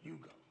go, you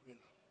know.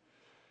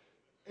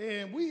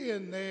 And we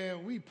in there,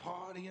 we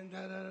partying,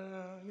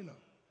 you know,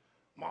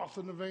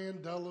 Martha and the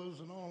Vandellas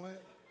and all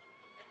that.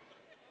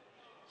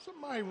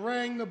 Somebody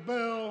rang the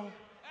bell,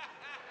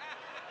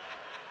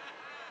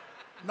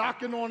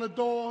 knocking on the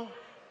door,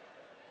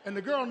 and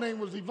the girl name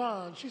was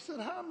Yvonne. She said,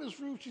 hi, Miss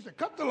Ruth. She said,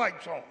 cut the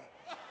lights on.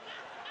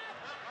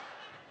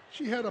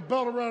 She had a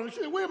belt around her.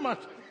 She said, where am I?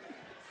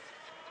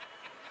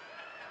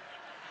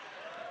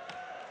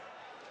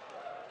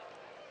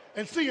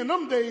 And see, in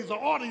them days, the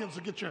audience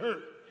will get you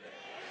hurt.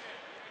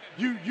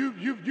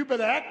 You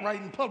better act right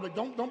in public.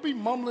 Don't be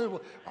mumbling.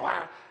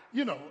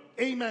 You know,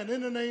 amen,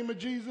 in the name of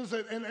Jesus.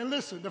 And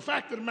listen, the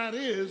fact of the matter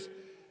is,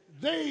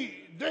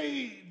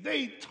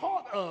 they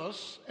taught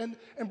us, and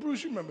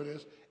Bruce, you remember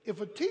this,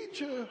 if a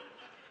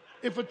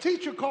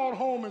teacher called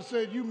home and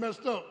said you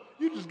messed up,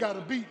 you just got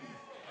a beating.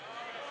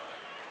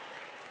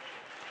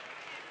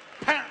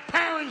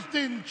 Parents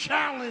didn't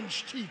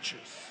challenge teachers.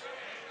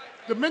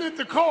 The minute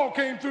the call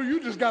came through, you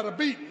just got a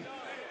beating.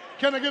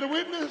 Can I get a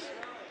witness?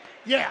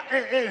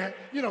 Yeah,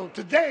 you know,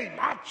 today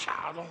my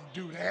child don't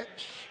do that.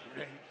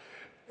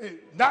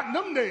 Not in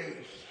them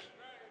days.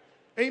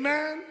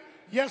 Amen?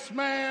 Yes,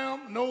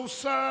 ma'am. No,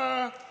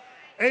 sir.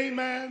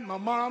 Amen. My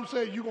mom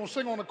said, you're going to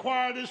sing on the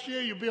choir this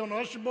year. You'll be on the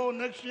usher board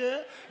next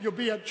year. You'll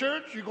be at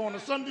church. You're going to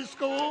Sunday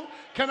school.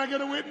 Can I get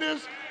a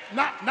witness?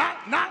 Not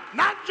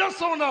just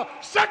on the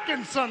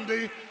second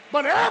Sunday,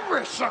 but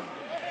every Sunday.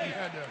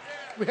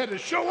 We had to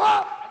show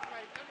up.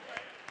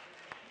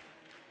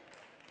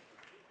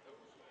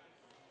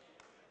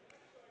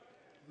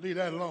 Leave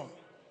that alone.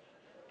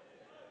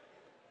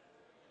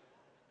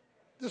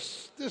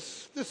 This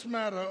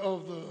matter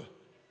of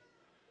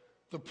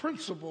the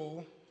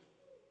principle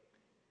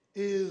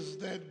is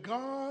that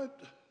God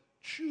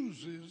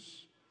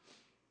chooses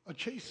a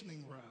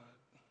chastening rod.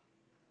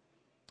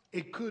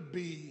 It could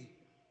be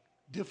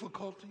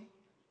difficulty,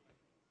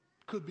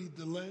 could be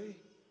delay.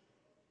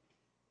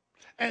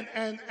 And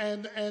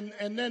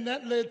then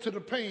that led to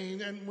the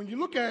pain. And when you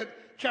look at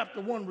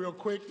chapter 1 real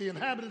quick, the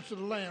inhabitants of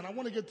the land, I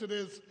want to get to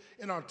this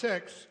in our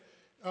text,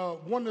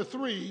 1 to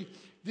 3,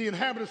 the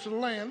inhabitants of the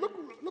land.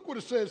 Look what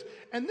it says.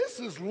 And this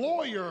is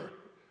lawyer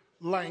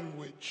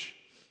language.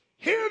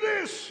 Hear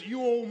this, you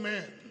old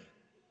men.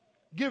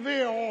 Give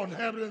ear, all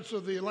inhabitants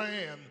of the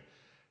land.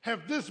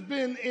 Have this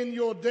been in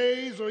your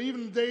days or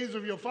even the days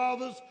of your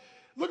fathers?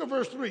 Look at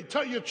verse 3.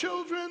 Tell your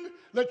children,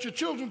 let your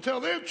children tell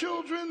their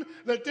children,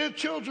 let their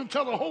children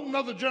tell a whole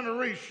nother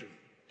generation.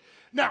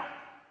 Now,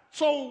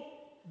 so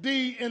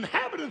the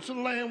inhabitants of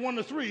the land, 1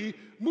 to 3,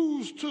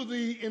 moves to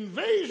the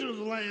invasion of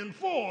the land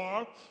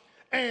 4,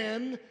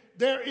 and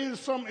there is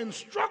some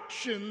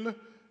instruction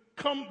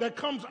that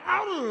comes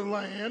out of the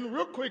land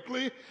real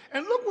quickly.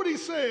 And look what he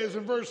says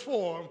in verse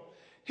 4.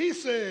 He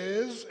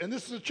says, and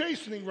this is a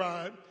chastening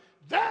rod,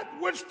 that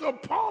which the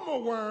palmer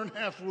worm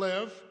hath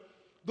left,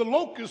 the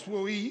locust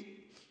will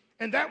eat,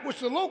 and that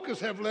which the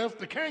locusts have left,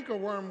 the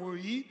cankerworm will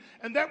eat,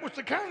 and that which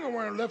the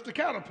cankerworm left, the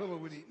caterpillar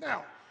will eat.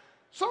 Now,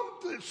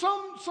 some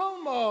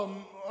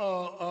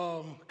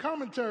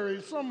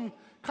commentaries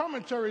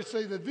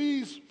say that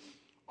these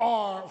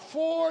are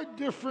 4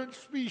 different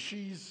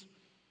species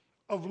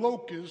of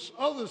locusts.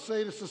 Others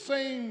say it's the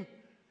same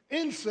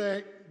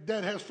insect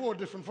that has 4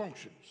 different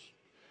functions.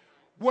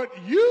 What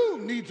you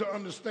need to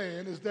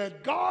understand is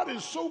that God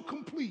is so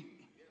complete,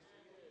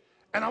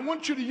 and I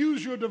want you to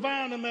use your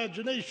divine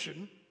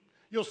imagination,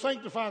 your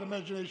sanctified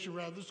imagination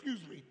rather,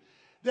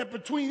 that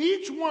between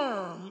each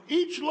worm,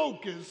 each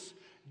locust,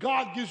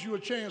 God gives you a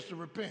chance to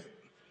repent.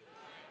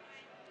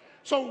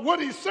 So what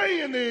he's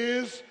saying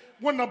is,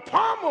 when the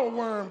palmer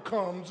worm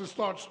comes and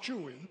starts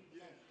chewing,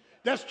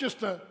 that's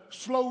just a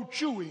slow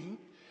chewing.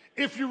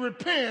 If you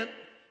repent,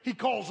 he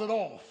calls it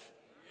off.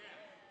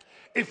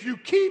 If you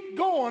keep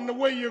going the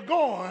way you're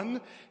going,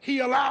 he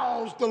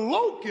allows the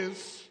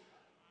locust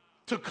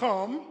to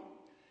come.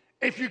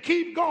 If you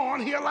keep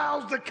going, he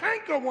allows the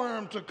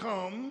cankerworm to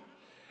come.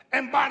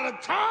 And by the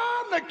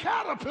time the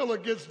caterpillar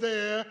gets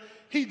there,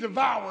 he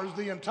devours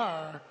the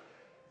entire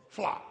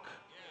flock.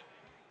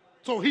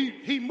 So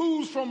he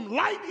moves from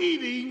light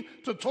eating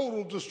to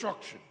total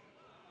destruction.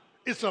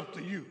 It's up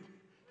to you.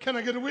 Can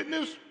I get a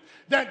witness?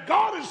 That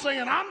God is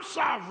saying, I'm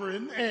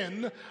sovereign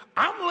and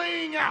I'm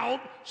laying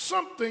out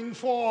something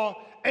for,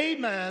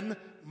 amen,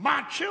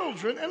 my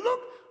children. And look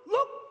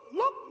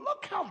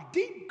how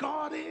deep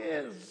God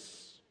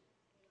is.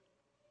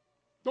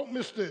 Don't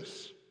miss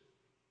this.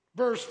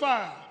 Verse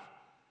 5.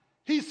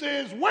 He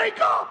says,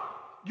 wake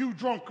up, you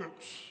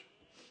drunkards.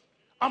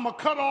 I'm going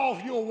to cut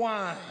off your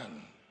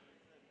wine.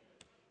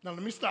 Now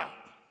let me stop.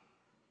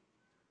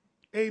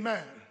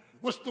 Amen.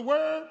 What's the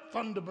word?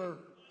 Thunderbird.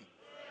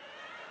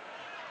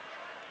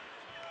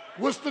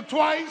 What's the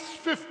twice?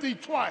 50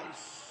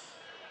 twice.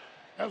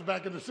 That was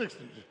back in the 60s.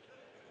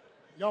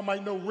 Y'all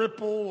might know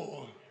Ripple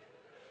or,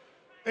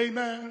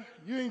 amen.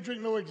 You ain't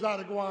drink no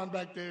exotic wine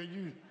back there.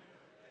 You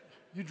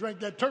drank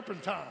that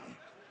turpentine.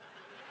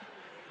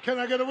 Can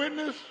I get a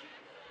witness?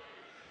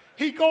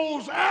 He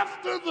goes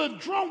after the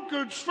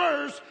drunkards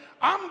first.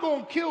 I'm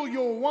going to kill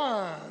your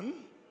wine.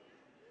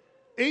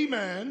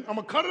 Amen. I'm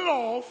going to cut it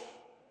off.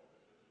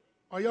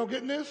 Are y'all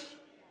getting this?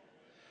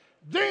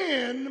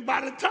 Then, by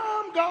the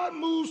time God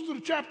moves to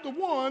chapter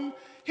 1,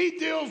 he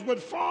deals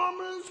with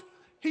farmers.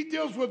 He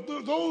deals with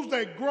those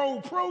that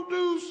grow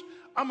produce.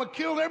 I'm going to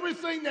kill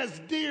everything that's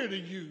dear to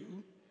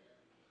you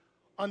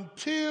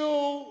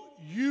until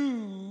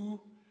you,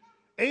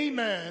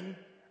 amen,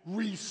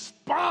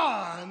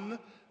 respond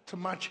to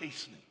my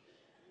chastening.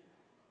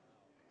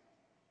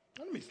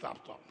 Let me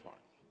stop talking part.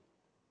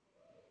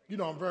 You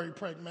know, I'm very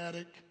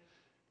pragmatic.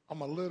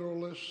 I'm a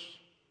literalist.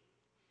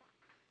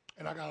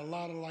 And I got a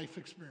lot of life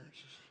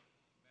experiences.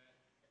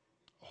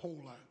 A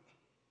whole lot.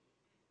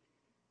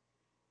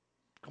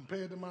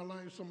 Compared to my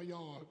life, some of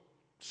y'all are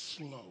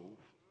slow.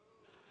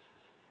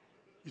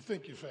 You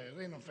think you're fast.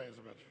 Ain't no fast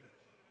about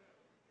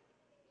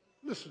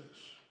you. Listen to this.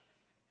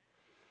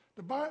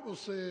 The Bible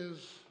says,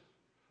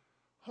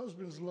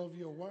 husbands, love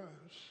your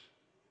wives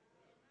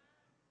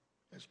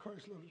as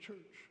Christ loved the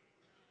church.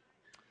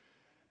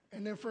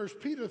 And then 1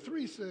 Peter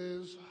 3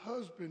 says,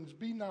 husbands,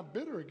 be not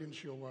bitter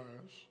against your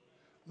wives,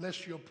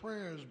 lest your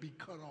prayers be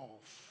cut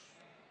off.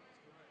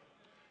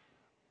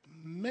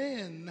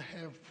 Men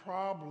have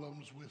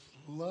problems with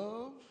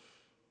love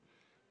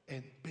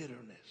and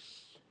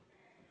bitterness.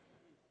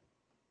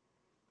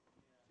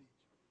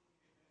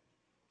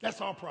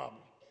 That's our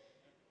problem.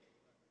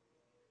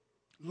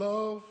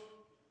 Love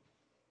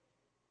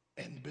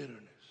and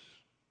bitterness.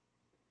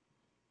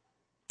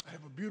 I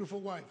have a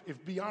beautiful wife.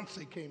 If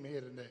Beyonce came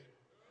here today,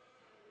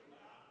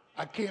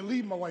 I can't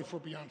leave my wife for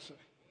Beyonce.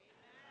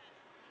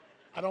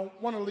 I don't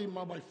want to leave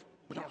my wife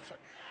for Beyonce.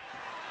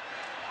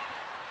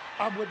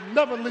 I would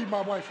never leave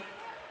my wife.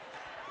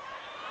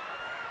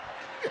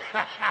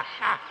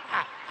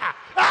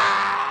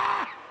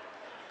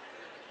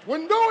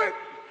 Wouldn't do it.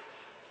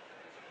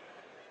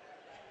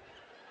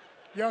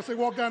 Beyonce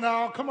walk down the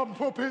aisle, come up and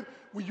pulpit.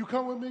 Will you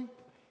come with me?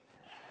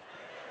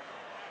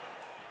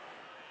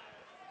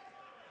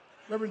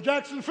 Reverend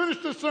Jackson, finish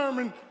the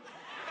sermon.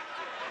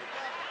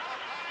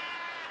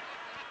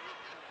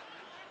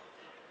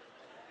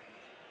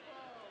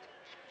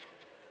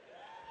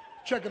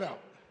 Check it out.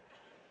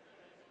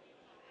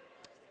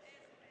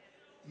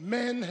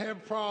 Men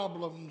have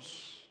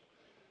problems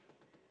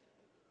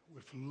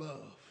with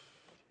love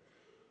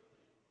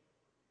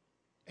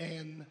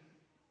and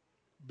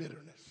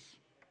bitterness.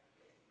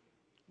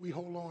 We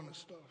hold on to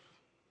stuff.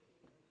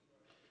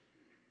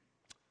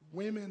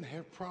 Women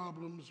have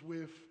problems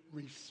with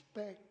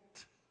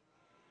respect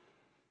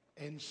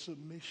and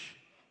submission.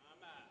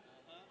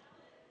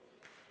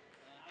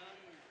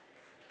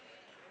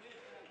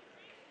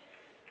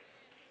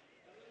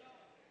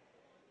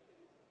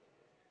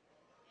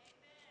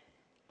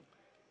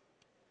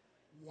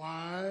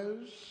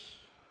 Wives,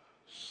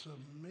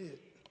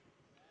 submit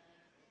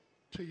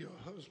to your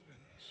husbands,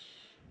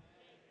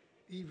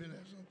 even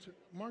as unto.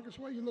 Marcus,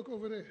 why you look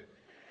over there?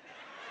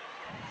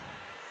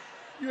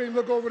 You ain't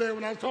look over there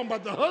when I was talking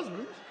about the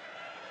husbands.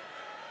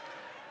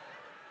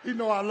 You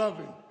know I love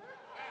him.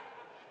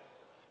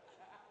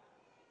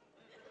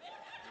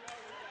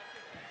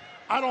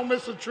 I don't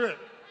miss a trick.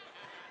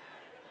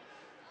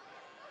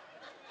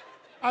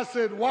 I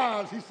said,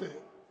 wives, he said.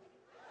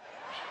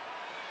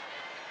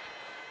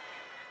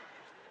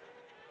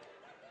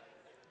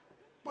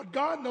 But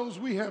God knows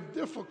we have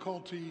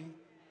difficulty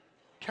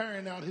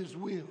carrying out his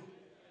will.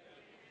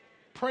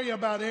 Pray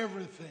about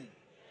everything.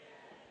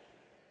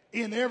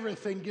 In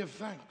everything, give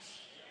thanks.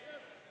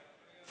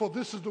 For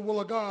this is the will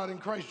of God in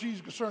Christ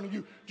Jesus concerning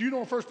you. Do you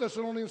know in 1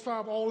 Thessalonians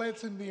 5, all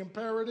that's in the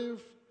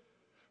imperative?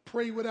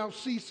 Pray without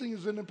ceasing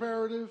is an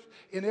imperative.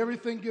 In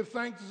everything, give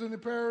thanks is an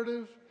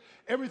imperative.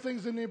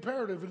 Everything's in the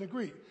imperative in the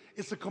Greek.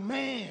 It's a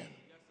command.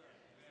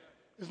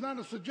 It's not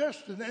a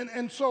suggestion.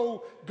 And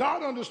so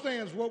God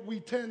understands what we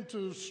tend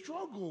to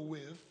struggle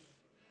with.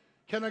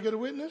 Can I get a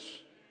witness?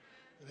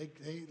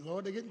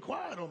 Lord, they're getting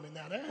quiet on me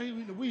now.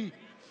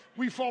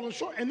 We've fallen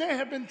short. And there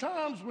have been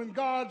times when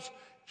God's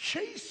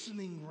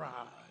chastening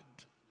rod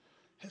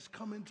has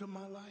come into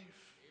my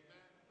life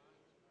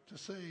to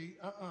say,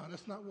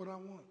 that's not what I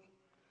want.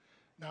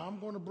 Now I'm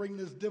going to bring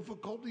this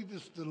difficulty,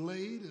 this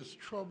delay, this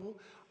trouble.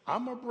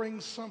 I'm going to bring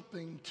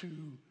something to,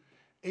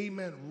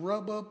 amen,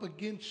 rub up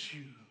against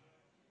you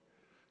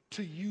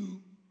till you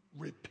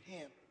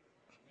repent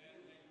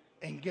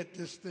and get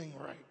this thing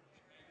right.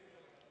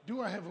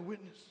 Do I have a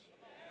witness?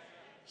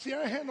 See,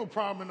 I had no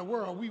problem in the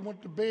world. We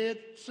went to bed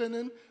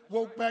sinning,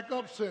 woke back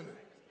up sinning.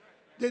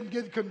 Didn't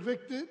get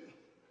convicted.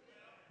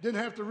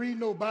 Didn't have to read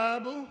no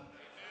Bible.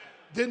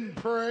 Didn't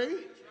pray.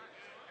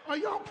 Are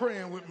y'all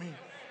praying with me?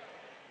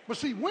 But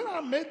see, when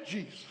I met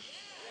Jesus,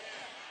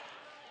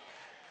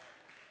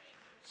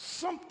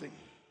 something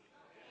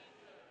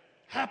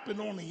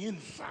happened on the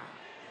inside.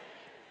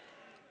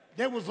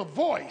 There was a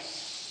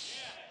voice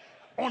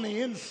on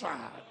the inside.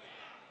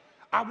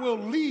 I will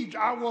lead you,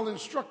 I will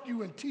instruct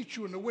you and teach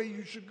you in the way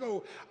you should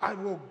go. I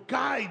will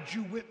guide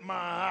you with my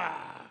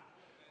eye.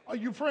 Are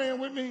you praying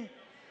with me?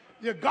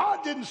 Yeah,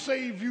 God didn't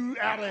save you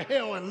out of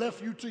hell and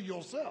left you to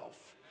yourself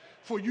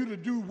for you to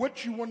do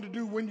what you want to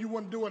do, when you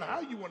want to do it, how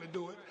you want to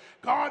do it.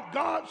 God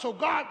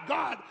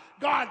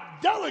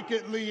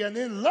delicately and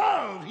in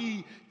love,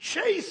 he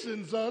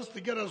chastens us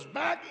to get us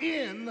back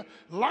in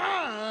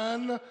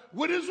line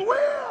with his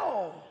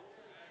will.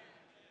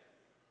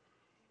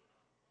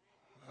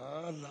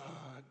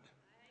 Lord.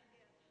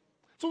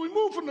 So we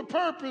move from the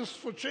purpose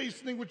for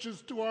chastening, which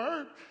is to our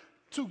hurt,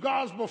 to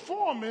God's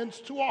performance,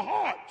 to our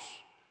hearts.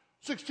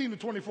 16 to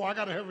 24, I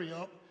got to hurry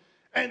up.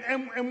 And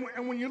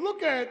when you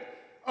look at,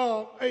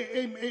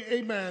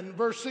 amen,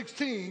 verse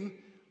 16,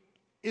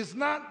 is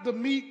not the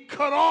meat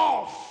cut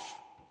off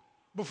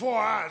before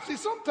our eyes. See,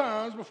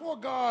 sometimes before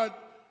God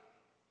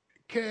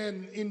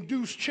can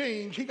induce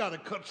change, he got to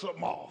cut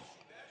something off.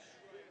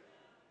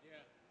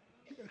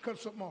 He got to cut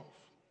something off.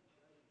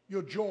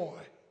 Your joy.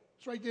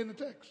 It's right there in the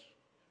text.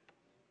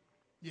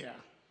 Yeah.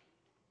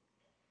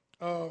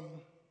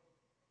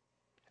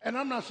 And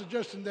I'm not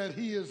suggesting that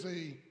he is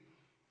a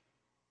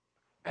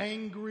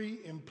angry,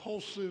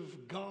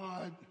 impulsive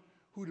God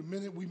who the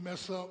minute we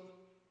mess up,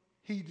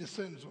 he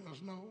descends on us.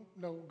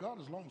 No,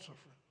 God is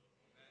long-suffering.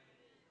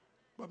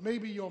 But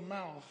maybe your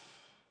mouth,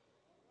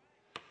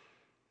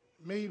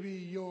 maybe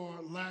your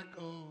lack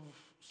of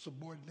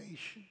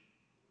subordination,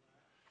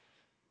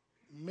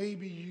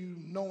 maybe you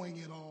knowing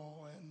it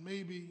all, and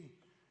maybe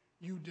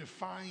you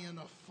defying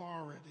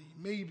authority.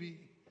 Maybe,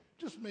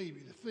 just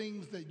maybe, the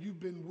things that you've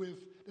been with,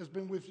 that's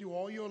been with you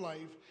all your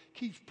life,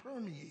 keeps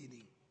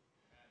permeating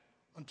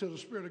until the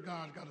Spirit of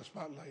God got a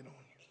spotlight on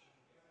you.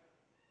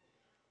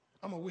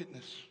 I'm a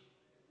witness.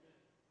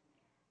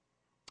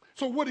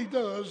 So what he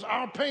does,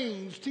 our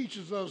pains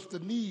teaches us the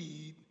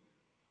need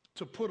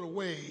to put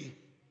away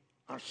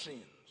our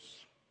sins.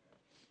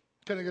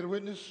 Can I get a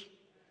witness?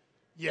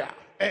 Yeah.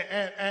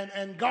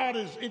 And God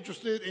is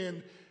interested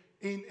in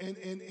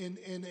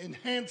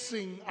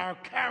enhancing our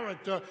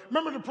character.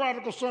 Remember the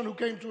prodigal son who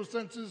came to his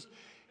senses?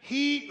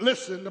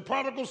 The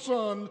prodigal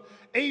son,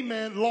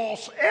 amen,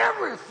 lost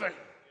everything.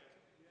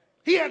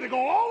 He had to go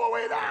all the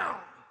way down.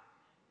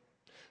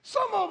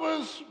 Some of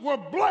us were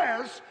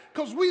blessed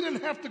because we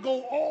didn't have to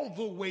go all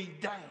the way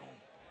down.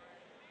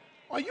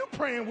 Are you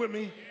praying with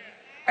me?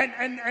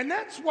 And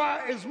that's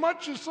why, as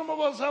much as some of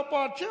us help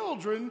our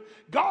children,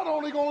 God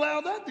only going to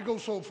allow that to go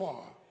so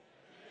far.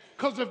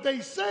 Because if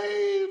they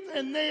saved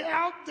and they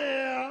out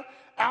there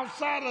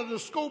outside of the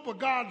scope of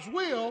God's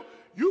will,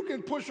 you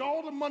can push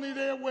all the money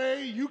their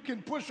way. You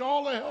can push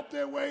all the help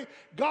their way.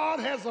 God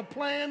has a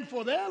plan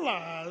for their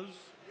lives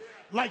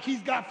like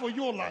he's got for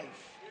your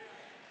life.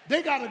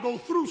 They got to go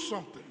through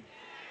something.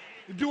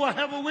 Do I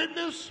have a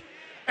witness?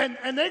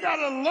 And they got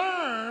to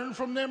learn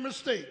from their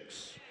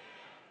mistakes.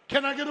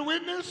 Can I get a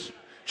witness?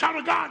 Child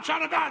of God,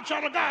 child of God,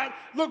 child of God.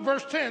 Look,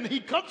 verse 10. He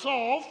cuts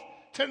off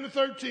 10 to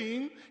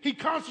 13. He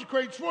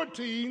consecrates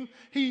 14.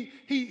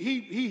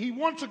 He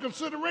wants a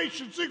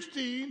consideration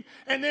 16.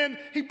 And then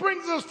he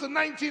brings us to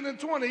 19 and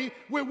 20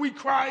 where we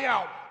cry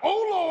out,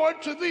 "O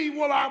Lord, to thee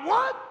will I"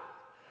 what?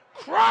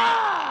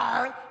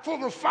 "Cry, for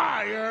the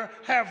fire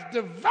have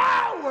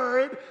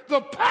devoured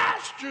the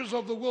pastures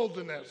of the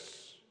wilderness."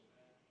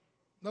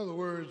 In other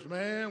words,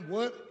 man,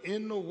 what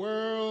in the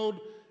world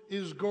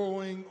is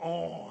going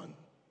on?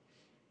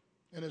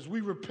 And as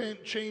we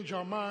repent, change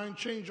our mind,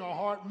 change our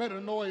heart,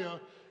 metanoia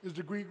is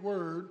the Greek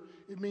word.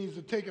 It means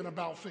to take an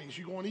about face.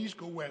 You going east,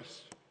 go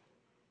west.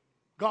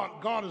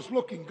 God is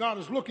looking, God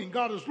is looking,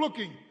 God is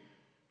looking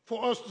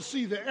for us to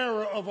see the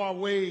error of our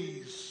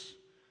ways,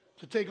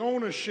 to take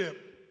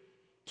ownership,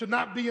 to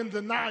not be in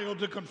denial,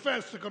 to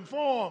confess, to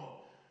conform,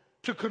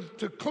 to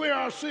clear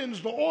our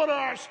sins, to order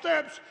our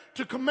steps,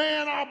 to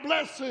command our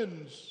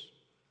blessings.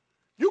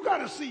 You got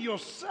to see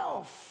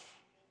yourself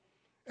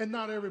and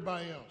not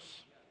everybody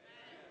else.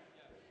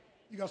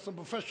 You got some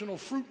professional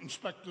fruit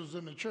inspectors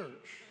in the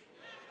church.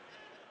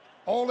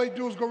 All they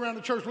do is go around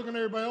the church looking at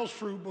everybody else's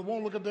fruit, but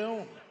won't look at their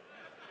own.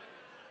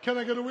 Can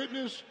I get a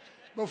witness?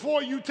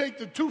 Before you take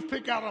the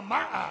toothpick out of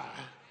my eye,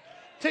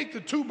 take the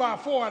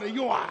 2x4 out of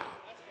your eye.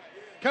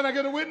 Can I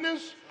get a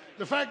witness?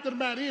 The fact of the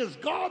matter is,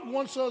 God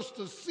wants us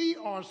to see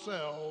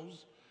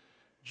ourselves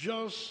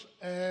just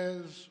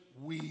as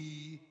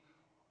we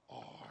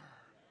are.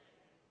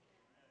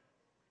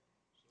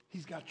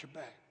 He's got your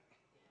back.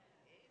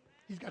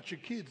 He's got your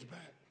kids'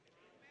 back.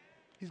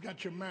 He's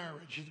got your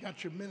marriage. He's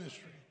got your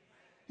ministry.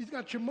 He's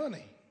got your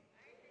money.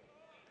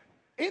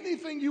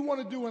 Anything you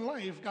want to do in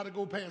life got to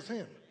go past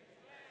him.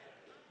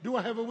 Do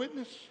I have a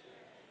witness?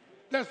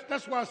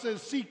 That's why I said,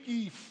 seek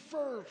ye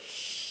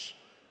first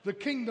the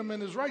kingdom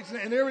and his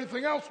righteousness, and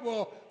everything else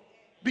will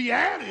be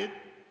added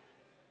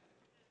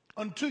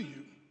unto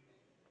you.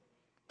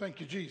 Thank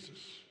you, Jesus.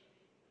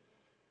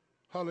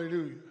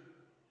 Hallelujah.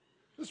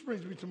 This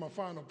brings me to my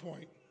final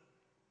point.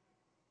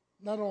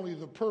 Not only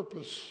the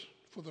purpose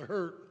for the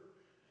hurt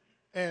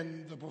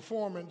and the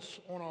performance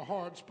on our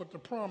hearts, but the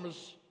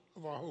promise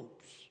of our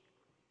hopes.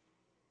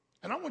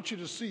 And I want you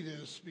to see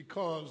this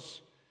because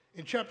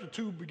in chapter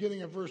 2,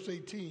 beginning at verse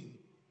 18,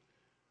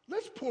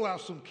 let's pull out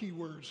some key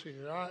words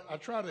here. I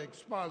try to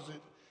exposit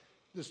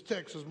this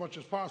text as much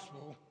as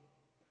possible.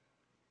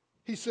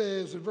 He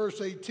says in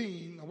verse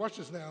 18, now watch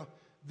this now,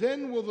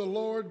 "Then will the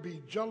Lord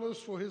be jealous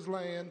for his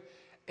land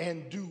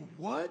and do"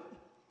 what?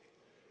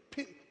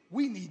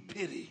 We need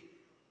pity.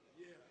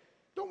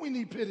 Don't we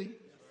need pity?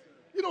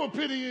 You know what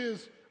pity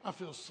is? I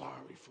feel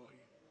sorry for you.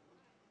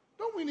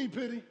 Don't we need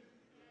pity?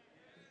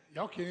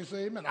 Y'all can't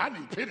say amen. I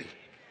need pity.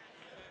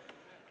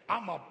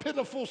 I'm a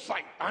pitiful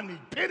sight. I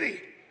need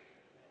pity.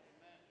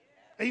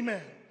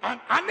 Amen.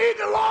 I need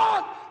the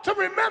Lord to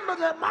remember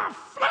that my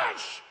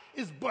flesh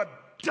is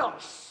but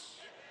dust.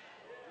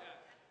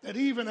 That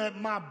even at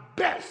my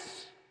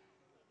best,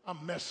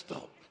 I'm messed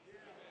up.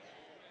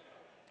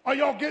 Are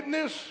y'all getting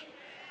this?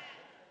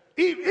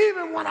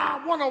 Even when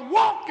I want to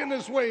walk in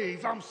his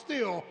ways, I'm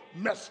still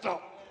messed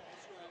up.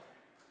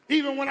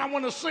 Even when I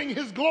want to sing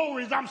his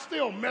glories, I'm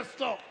still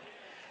messed up.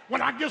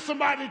 When I give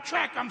somebody a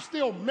track, I'm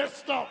still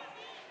messed up.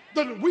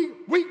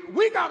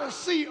 We got to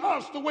see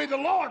us the way the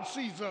Lord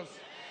sees us.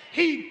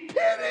 He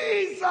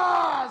pities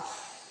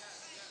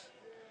us.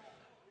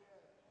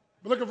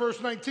 But look at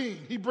verse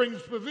 19. He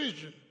brings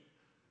provision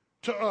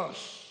to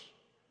us.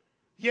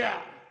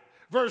 Yeah.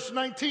 Verse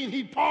 19,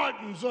 he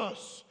pardons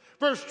us.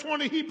 Verse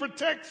 20, he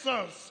protects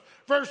us.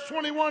 Verse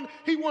 21,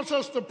 he wants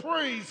us to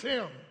praise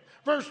him.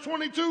 Verse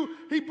 22,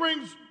 he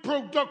brings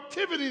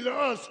productivity to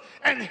us.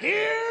 And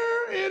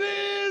here it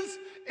is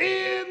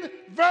in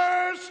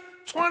verse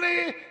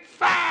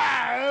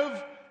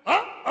 25.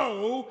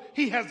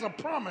 He has a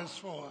promise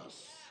for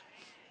us.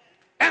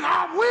 And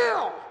I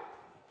will.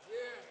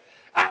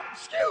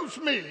 Excuse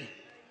me.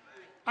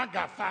 I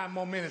got 5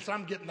 more minutes.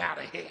 I'm getting out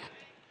of here.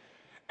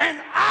 And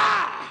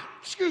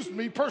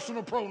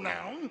personal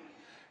pronoun.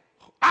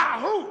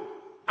 Who?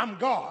 I'm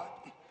God.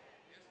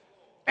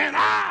 And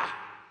I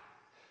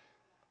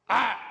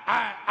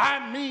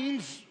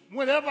means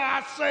whatever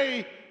I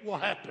say will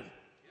happen.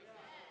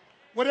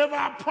 Whatever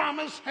I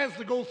promise has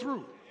to go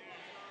through.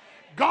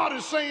 God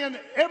is saying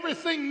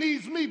everything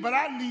needs me, but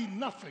I need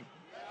nothing.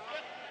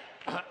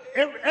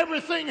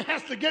 Everything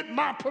has to get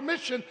my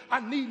permission. I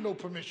need no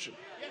permission.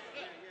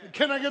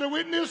 Can I get a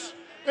witness?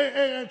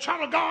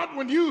 Child of God,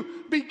 when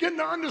you begin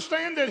to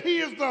understand that he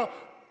is the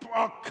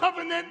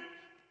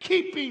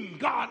covenant-keeping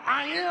God,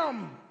 I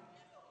am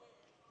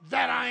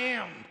that I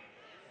am.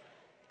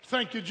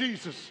 Thank you,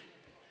 Jesus.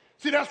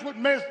 See, that's what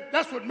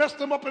messed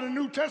them up in the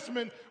New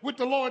Testament with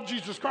the Lord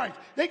Jesus Christ.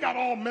 They got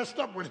all messed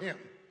up with him.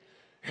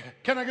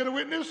 Can I get a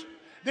witness?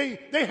 They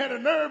had a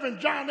nerve in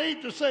John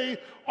 8 to say,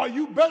 are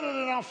you better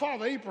than our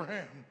father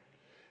Abraham?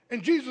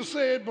 And Jesus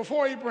said,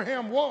 before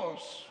Abraham was,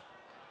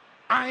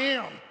 I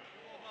am.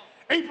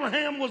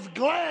 Abraham was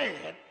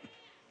glad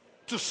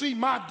to see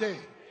my day.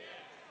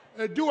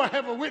 Do I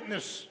have a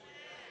witness?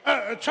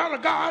 A child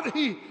of God,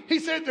 he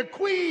said the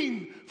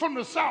queen from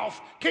the south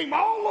came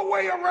all the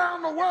way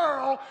around the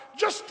world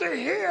just to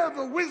hear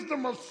the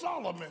wisdom of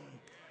Solomon.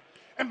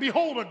 And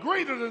behold, a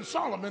greater than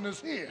Solomon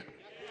is here.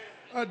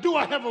 Do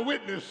I have a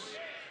witness?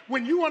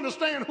 When you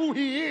understand who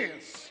he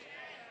is,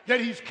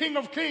 that he's King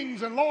of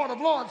Kings and Lord of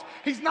Lords,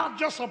 he's not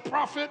just a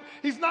prophet,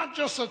 he's not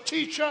just a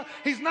teacher,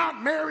 he's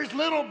not Mary's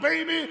little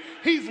baby,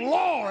 he's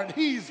Lord,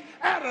 he's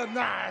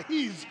Adonai,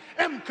 he's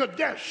M.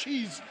 Kadesh,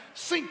 he's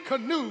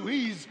Sinkanu,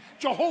 he's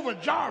Jehovah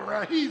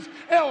Jireh, he's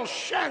El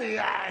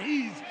Shaddai,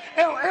 he's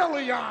El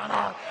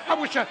Elyon,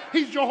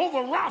 he's Jehovah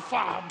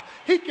Rapha.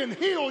 He can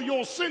heal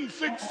your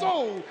sin-sick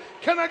soul.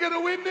 Can I get a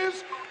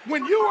witness?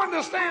 When you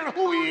understand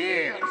who he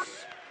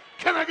is,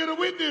 can I get a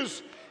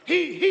witness?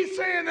 He's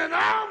saying that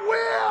I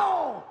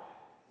will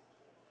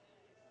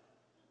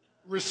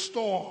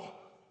restore.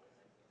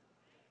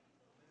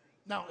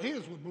 Now,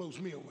 here's what blows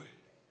me away.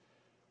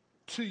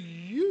 To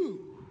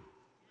you,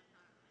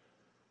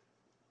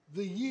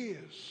 the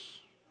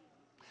years.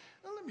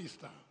 Now, let me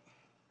stop.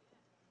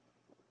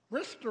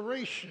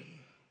 Restoration,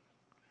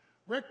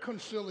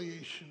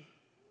 reconciliation.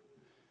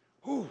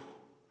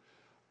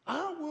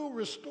 I will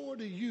restore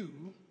to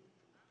you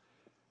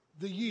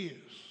the years.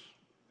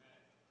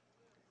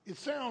 It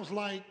sounds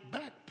like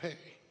back pay.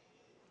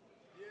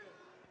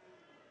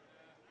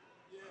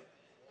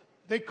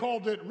 They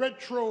called it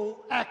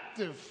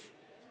retroactive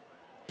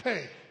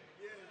pay.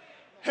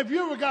 Have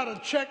you ever got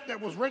a check that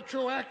was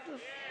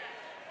retroactive?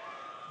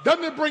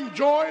 Doesn't it bring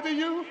joy to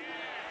you?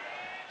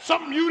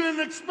 Something you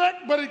didn't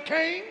expect, but it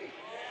came.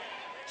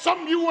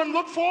 Something you wouldn't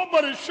look for,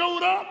 but it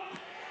showed up.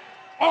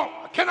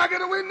 Oh, can I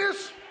get a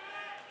witness?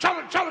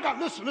 Child of God,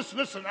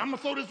 listen. I'm going to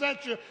throw this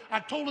at you.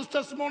 I told this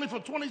testimony for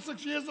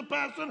 26 years of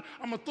pastoring.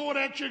 I'm going to throw it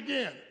at you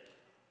again.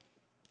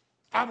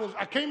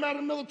 I came out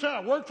of the military.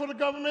 I worked for the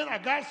government. I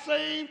got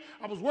saved.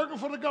 I was working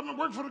for the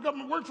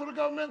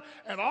government,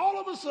 and all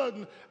of a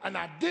sudden, and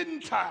I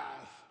didn't tithe.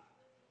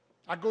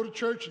 I go to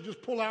church and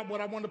just pull out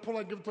what I wanted to pull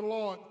out and give it to the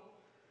Lord.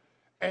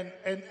 And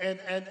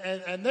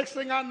next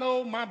thing I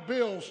know, my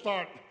bills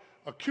start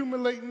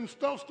accumulating,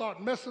 stuff start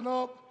messing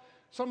up.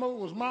 Some of it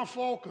was my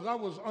fault because I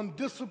was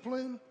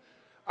undisciplined.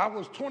 I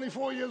was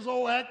 24 years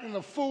old acting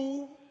a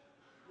fool.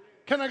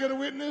 Can I get a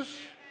witness?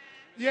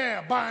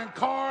 Yeah, buying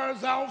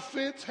cars,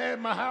 outfits,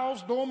 had my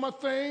house, doing my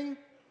thing.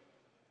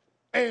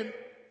 And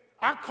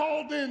I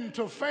called in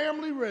to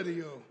Family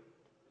Radio.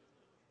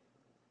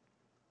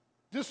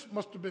 This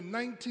must have been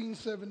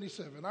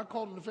 1977. I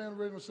called in to Family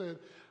Radio and said,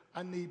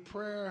 I need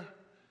prayer.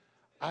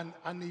 I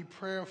need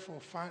prayer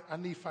I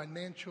need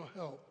financial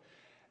help.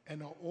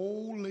 And an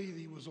old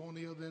lady was on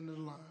the other end of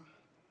the line.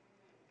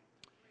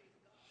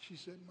 She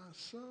said, my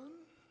son,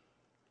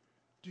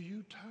 do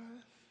you tithe?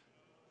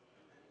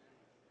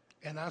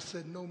 And I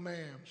said, no,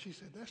 ma'am. She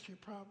said, that's your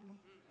problem.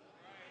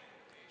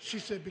 She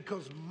said,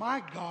 because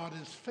my God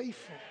is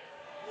faithful.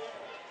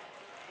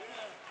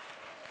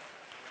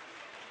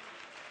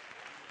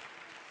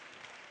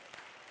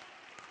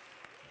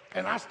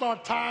 And I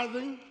start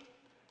tithing.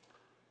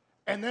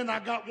 And then I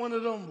got one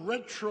of them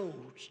retro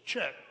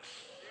checks.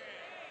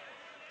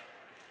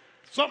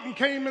 Something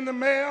came in the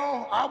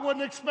mail I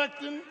wasn't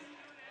expecting.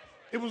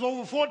 It was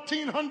over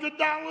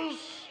 $1,400.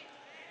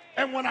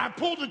 And when I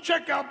pulled the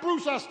check out,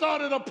 Bruce, I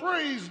started a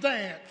praise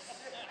dance.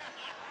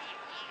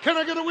 Can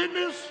I get a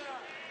witness?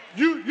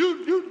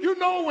 You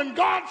know when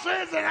God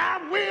says that I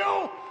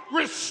will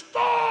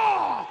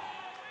restore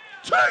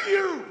to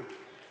you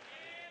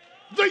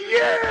the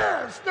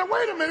years. Now,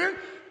 wait a minute.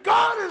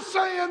 God is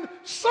saying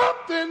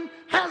something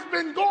has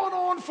been going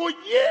on for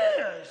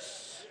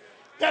years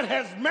that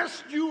has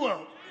messed you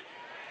up.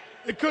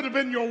 It could have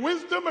been your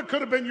wisdom. It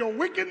could have been your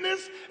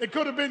wickedness. It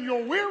could have been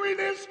your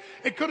weariness.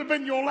 It could have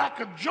been your lack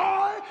of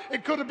joy.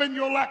 It could have been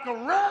your lack of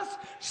rest.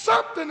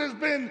 Something has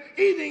been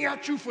eating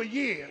at you for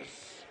years.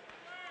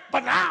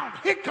 But now,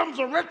 here comes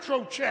a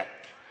retro check.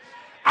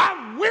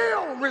 I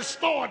will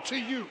restore to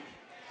you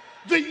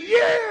the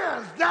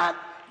years that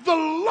the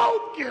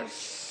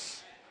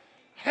locusts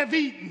have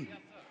eaten.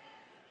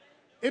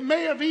 It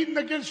may have eaten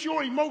against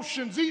your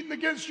emotions, eaten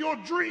against your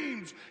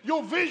dreams,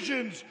 your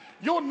visions,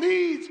 your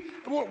needs.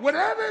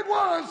 Whatever it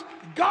was,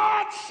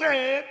 God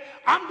said,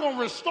 I'm going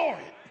to restore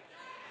it.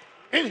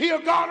 Isn't he a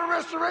God of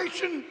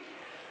restoration?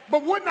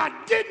 But when I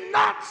did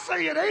not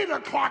say at 8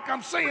 o'clock,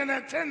 I'm saying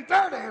at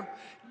 10:30,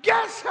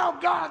 guess how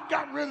God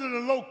got rid of the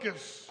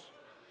locusts?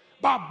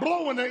 By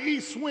blowing the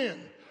east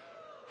wind.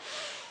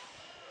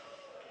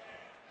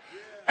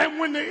 And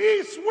when the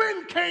east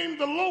wind came,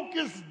 the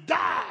locusts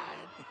died.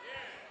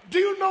 Do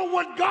you know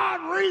what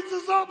God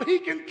raises up he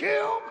can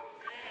kill?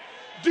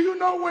 Do you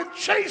know what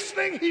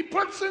chastening he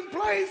puts in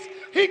place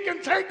he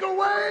can take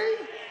away?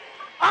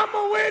 I'm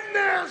a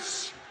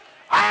witness.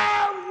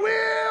 I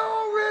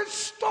will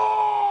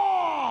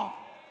restore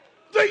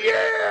the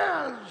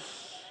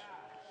years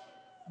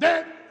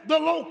that the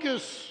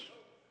locusts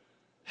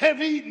have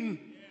eaten.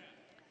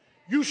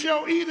 You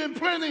shall eat in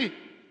plenty.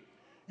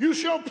 You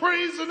shall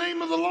praise the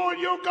name of the Lord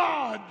your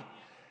God.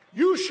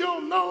 You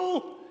shall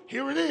know,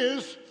 here it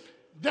is,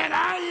 that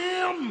I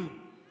am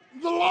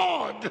the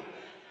Lord.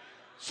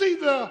 See,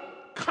 the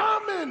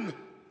common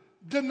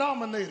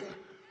denominator.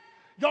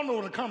 Y'all know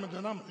what a common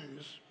denominator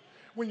is.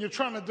 When you're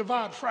trying to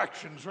divide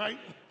fractions, right?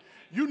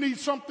 You need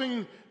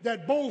something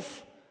that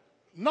both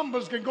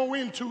numbers can go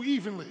into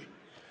evenly.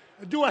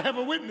 Do I have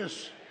a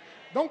witness?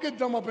 Don't get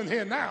dumb up in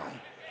here now.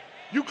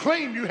 You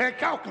claim you had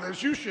calculus.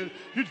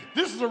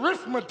 This is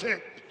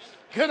arithmetic.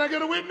 Can I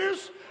get a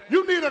witness?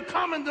 You need a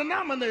common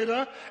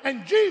denominator,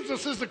 and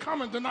Jesus is the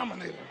common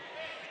denominator.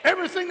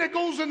 Everything that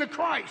goes into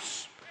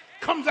Christ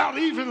comes out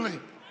evenly.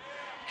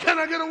 Can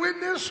I get a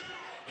witness?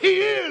 He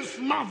is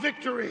my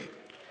victory.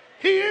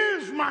 He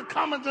is my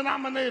common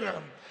denominator.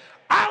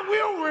 I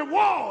will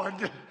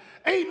reward,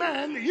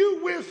 amen, you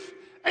with,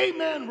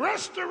 amen,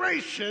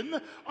 restoration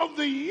of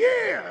the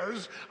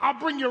years. I'll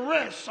bring you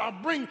rest. I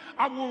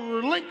will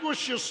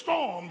relinquish your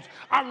storms.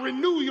 I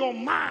renew your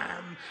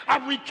mind. I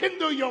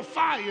rekindle your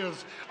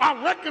fires. I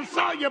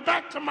reconcile you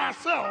back to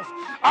myself.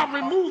 I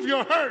remove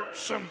your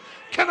hurts.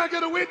 Can I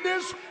get a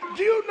witness?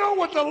 Do you know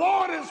what the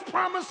Lord is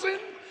promising?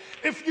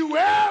 If you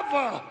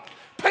ever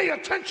pay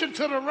attention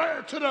to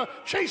the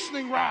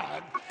chastening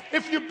rod,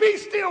 if you be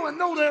still and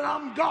know that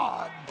I'm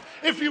God,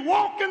 if you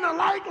walk in the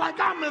light like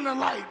I'm in the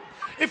light,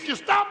 if you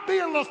stop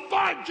being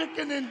lethargic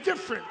and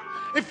indifferent,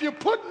 if you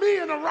put me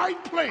in the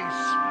right place,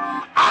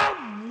 I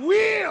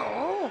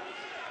will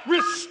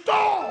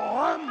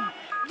restore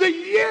the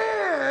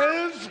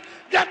years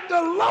that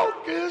the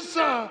locusts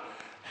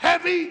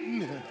have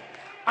eaten.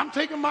 I'm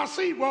taking my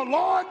seat. Well,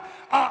 Lord,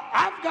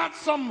 I've got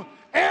some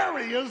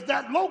areas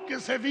that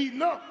locusts have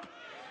eaten up.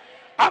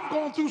 I've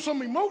gone through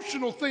some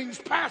emotional things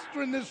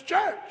pastoring this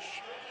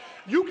church.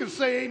 You can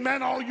say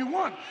amen all you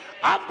want.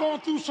 I've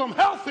gone through some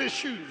health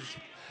issues.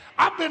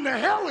 I've been to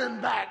hell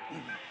and back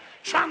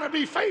trying to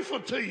be faithful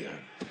to you.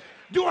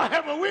 Do I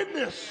have a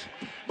witness?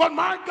 But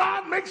my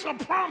God makes a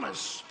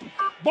promise.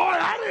 Boy,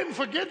 I didn't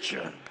forget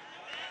you.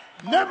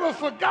 Never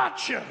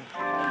forgot you.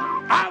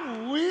 I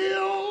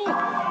will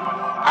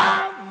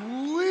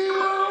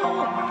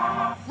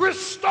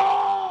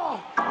restore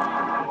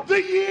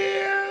the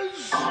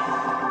years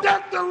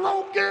that the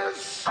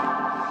locusts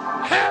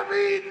have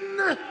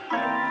eaten.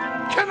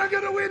 Can I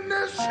get a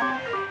witness?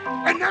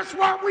 And that's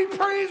why we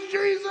praise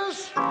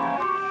Jesus,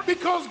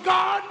 because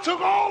God took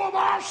all of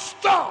our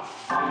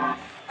stuff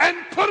and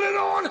put it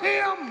on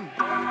him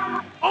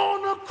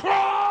on the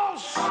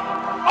cross.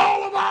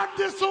 All of our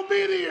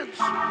disobedience,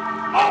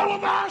 all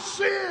of our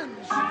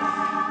sins,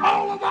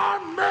 all of our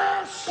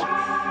mess,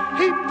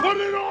 he put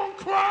it on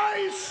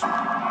Christ.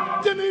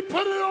 Then he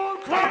put it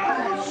on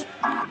Christ,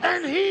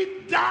 and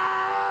he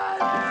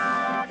died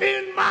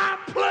in my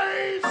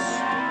place.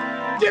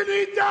 Then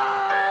he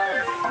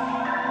died.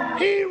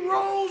 He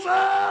rose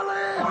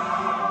early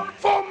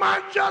for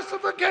my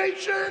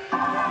justification.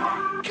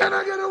 Can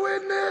I get a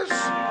witness?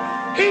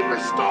 He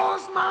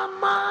restores my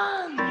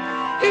mind.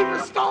 He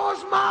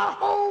restores my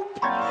hope.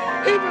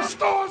 He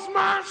restores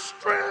my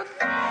strength.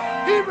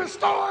 He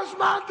restores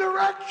my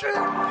direction.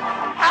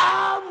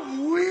 I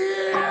will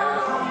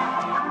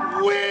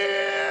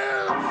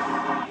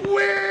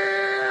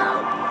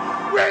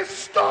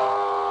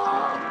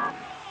restore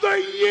the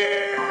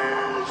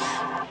years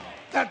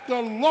that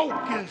the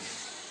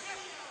locusts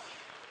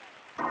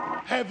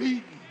have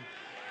eaten.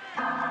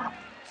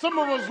 Some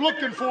of us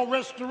looking for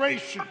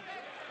restoration.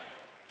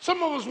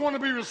 Some of us want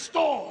to be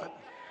restored.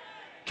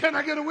 Can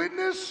I get a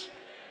witness?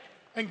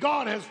 And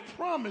God has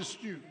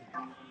promised you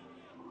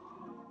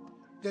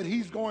that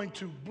he's going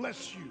to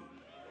bless you.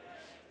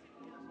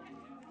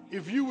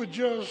 If you would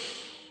just,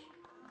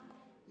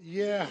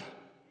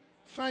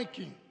 thank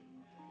him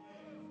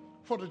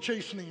for the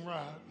chastening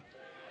rod.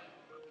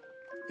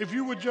 if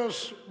you would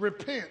just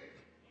repent,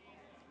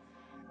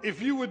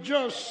 if you would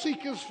just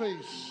seek his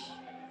face,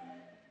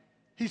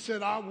 he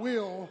said, I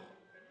will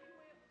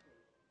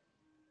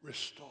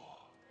restore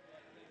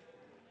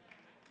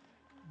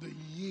the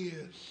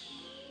years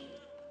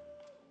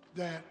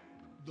that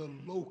the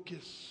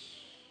locusts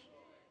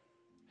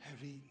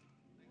have eaten.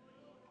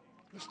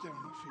 Let's stand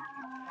on our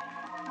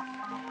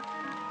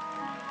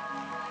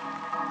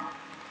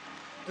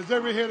feet. As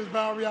every head is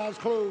bowed, every eyes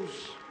closed,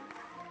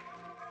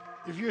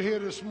 if you're here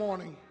this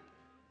morning,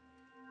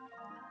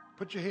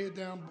 put your head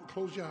down,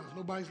 close your eyes,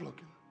 nobody's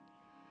looking,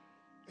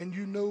 and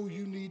you know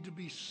you need to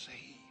be saved.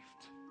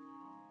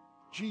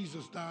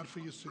 Jesus died for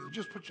your sins.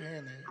 Just put your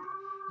hand there.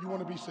 You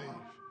want to be saved.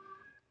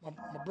 My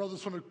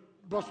brothers from the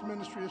bus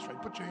ministry, that's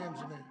right. Put your hands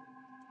in there.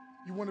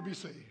 You want to be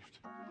saved.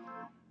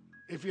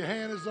 If your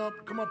hand is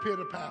up, come up here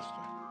to pastor.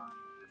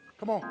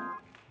 Come on.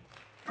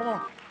 Come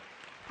on.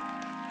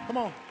 Come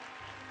on.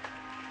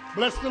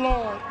 Bless the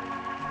Lord.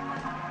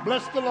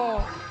 Bless the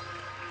Lord.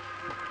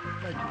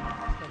 Thank you.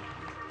 Thank you.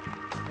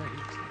 Thank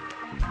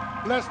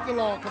you. Bless the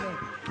Lord. Come on.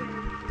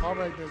 All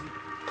right, baby.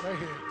 Right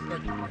here.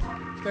 Thank you.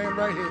 Stand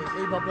right here.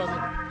 Hey, my brother.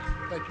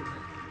 Thank you.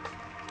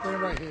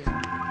 Stand right here.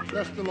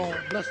 Bless the Lord.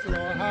 Bless the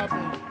Lord. Hi,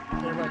 baby.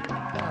 Stand right here.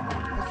 Hi,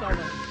 baby. That's all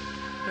right.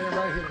 Stand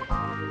right here.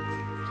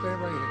 Stand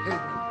right here. Hey,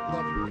 baby.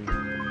 Love you, baby.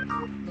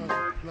 Love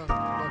you. Love you.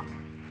 Love you.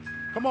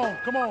 Come on.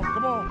 Come on.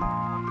 Come on.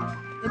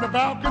 In the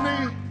balcony,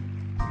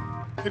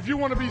 if you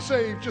want to be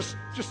saved, just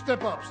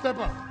step up. Step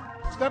up.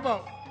 Step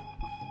up.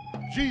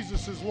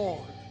 Jesus is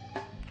Lord.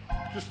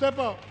 Just step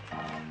up.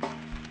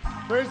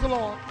 Praise the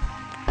Lord.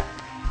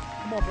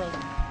 Come on, brother.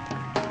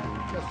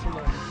 Bless the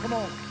Lord. Come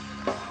on.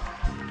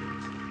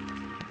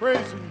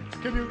 Praise him.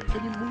 Can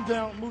you move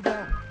down? Move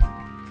down.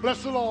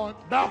 Bless the Lord.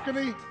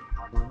 Balcony,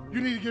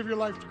 you need to give your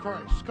life to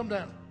Christ. Come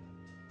down.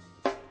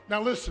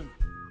 Now listen.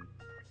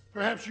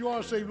 Perhaps you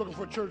are saved looking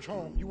for a church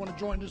home. You want to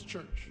join this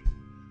church.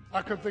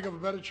 I couldn't think of a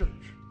better church.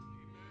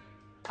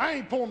 I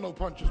ain't pulling no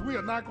punches. We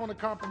are not going to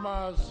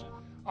compromise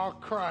our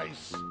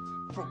Christ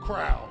for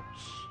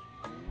crowds.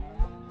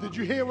 Did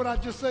you hear what I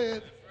just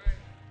said?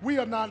 We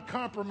are not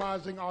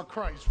compromising our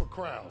Christ for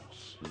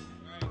crowds.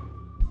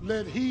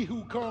 Let he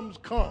who comes,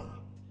 come.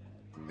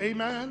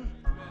 Amen?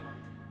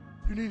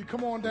 You need to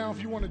come on down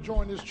if you want to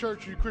join this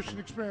church or your Christian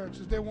experience.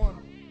 Is there one?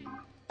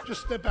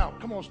 Just step out.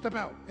 Come on, step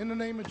out. In the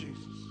name of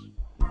Jesus.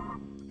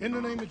 In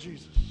the name of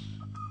Jesus.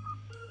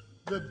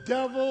 The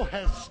devil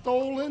has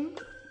stolen.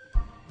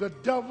 The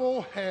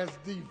devil has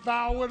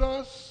devoured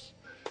us.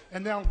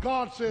 And now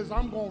God says,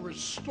 I'm going to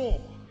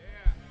restore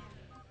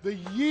the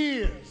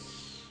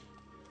years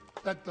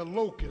that the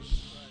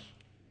locusts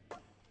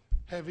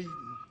have eaten.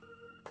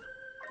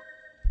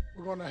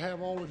 We're going to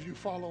have all of you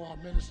follow our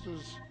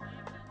ministers,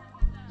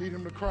 lead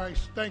them to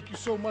Christ. Thank you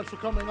so much for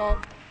coming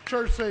up.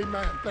 Church, say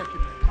amen. Thank you,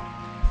 man.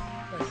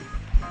 Thank you.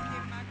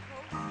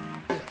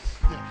 Yes,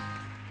 yes.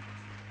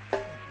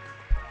 Thank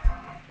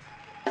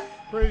you.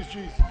 Praise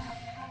Jesus.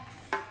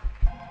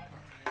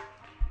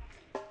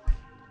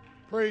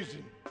 Praise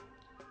him.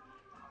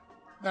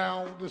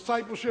 Now,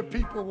 discipleship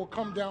people will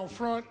come down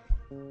front.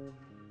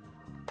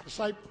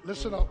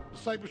 Listen up.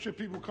 Discipleship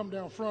people come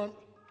down front.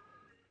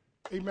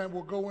 Amen.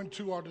 We'll go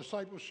into our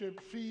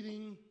discipleship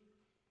feeding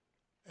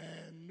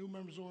and new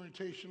members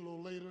orientation a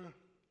little later.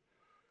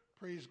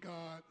 Praise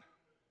God.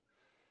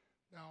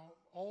 Now,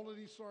 all of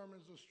these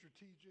sermons are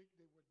strategic.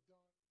 They were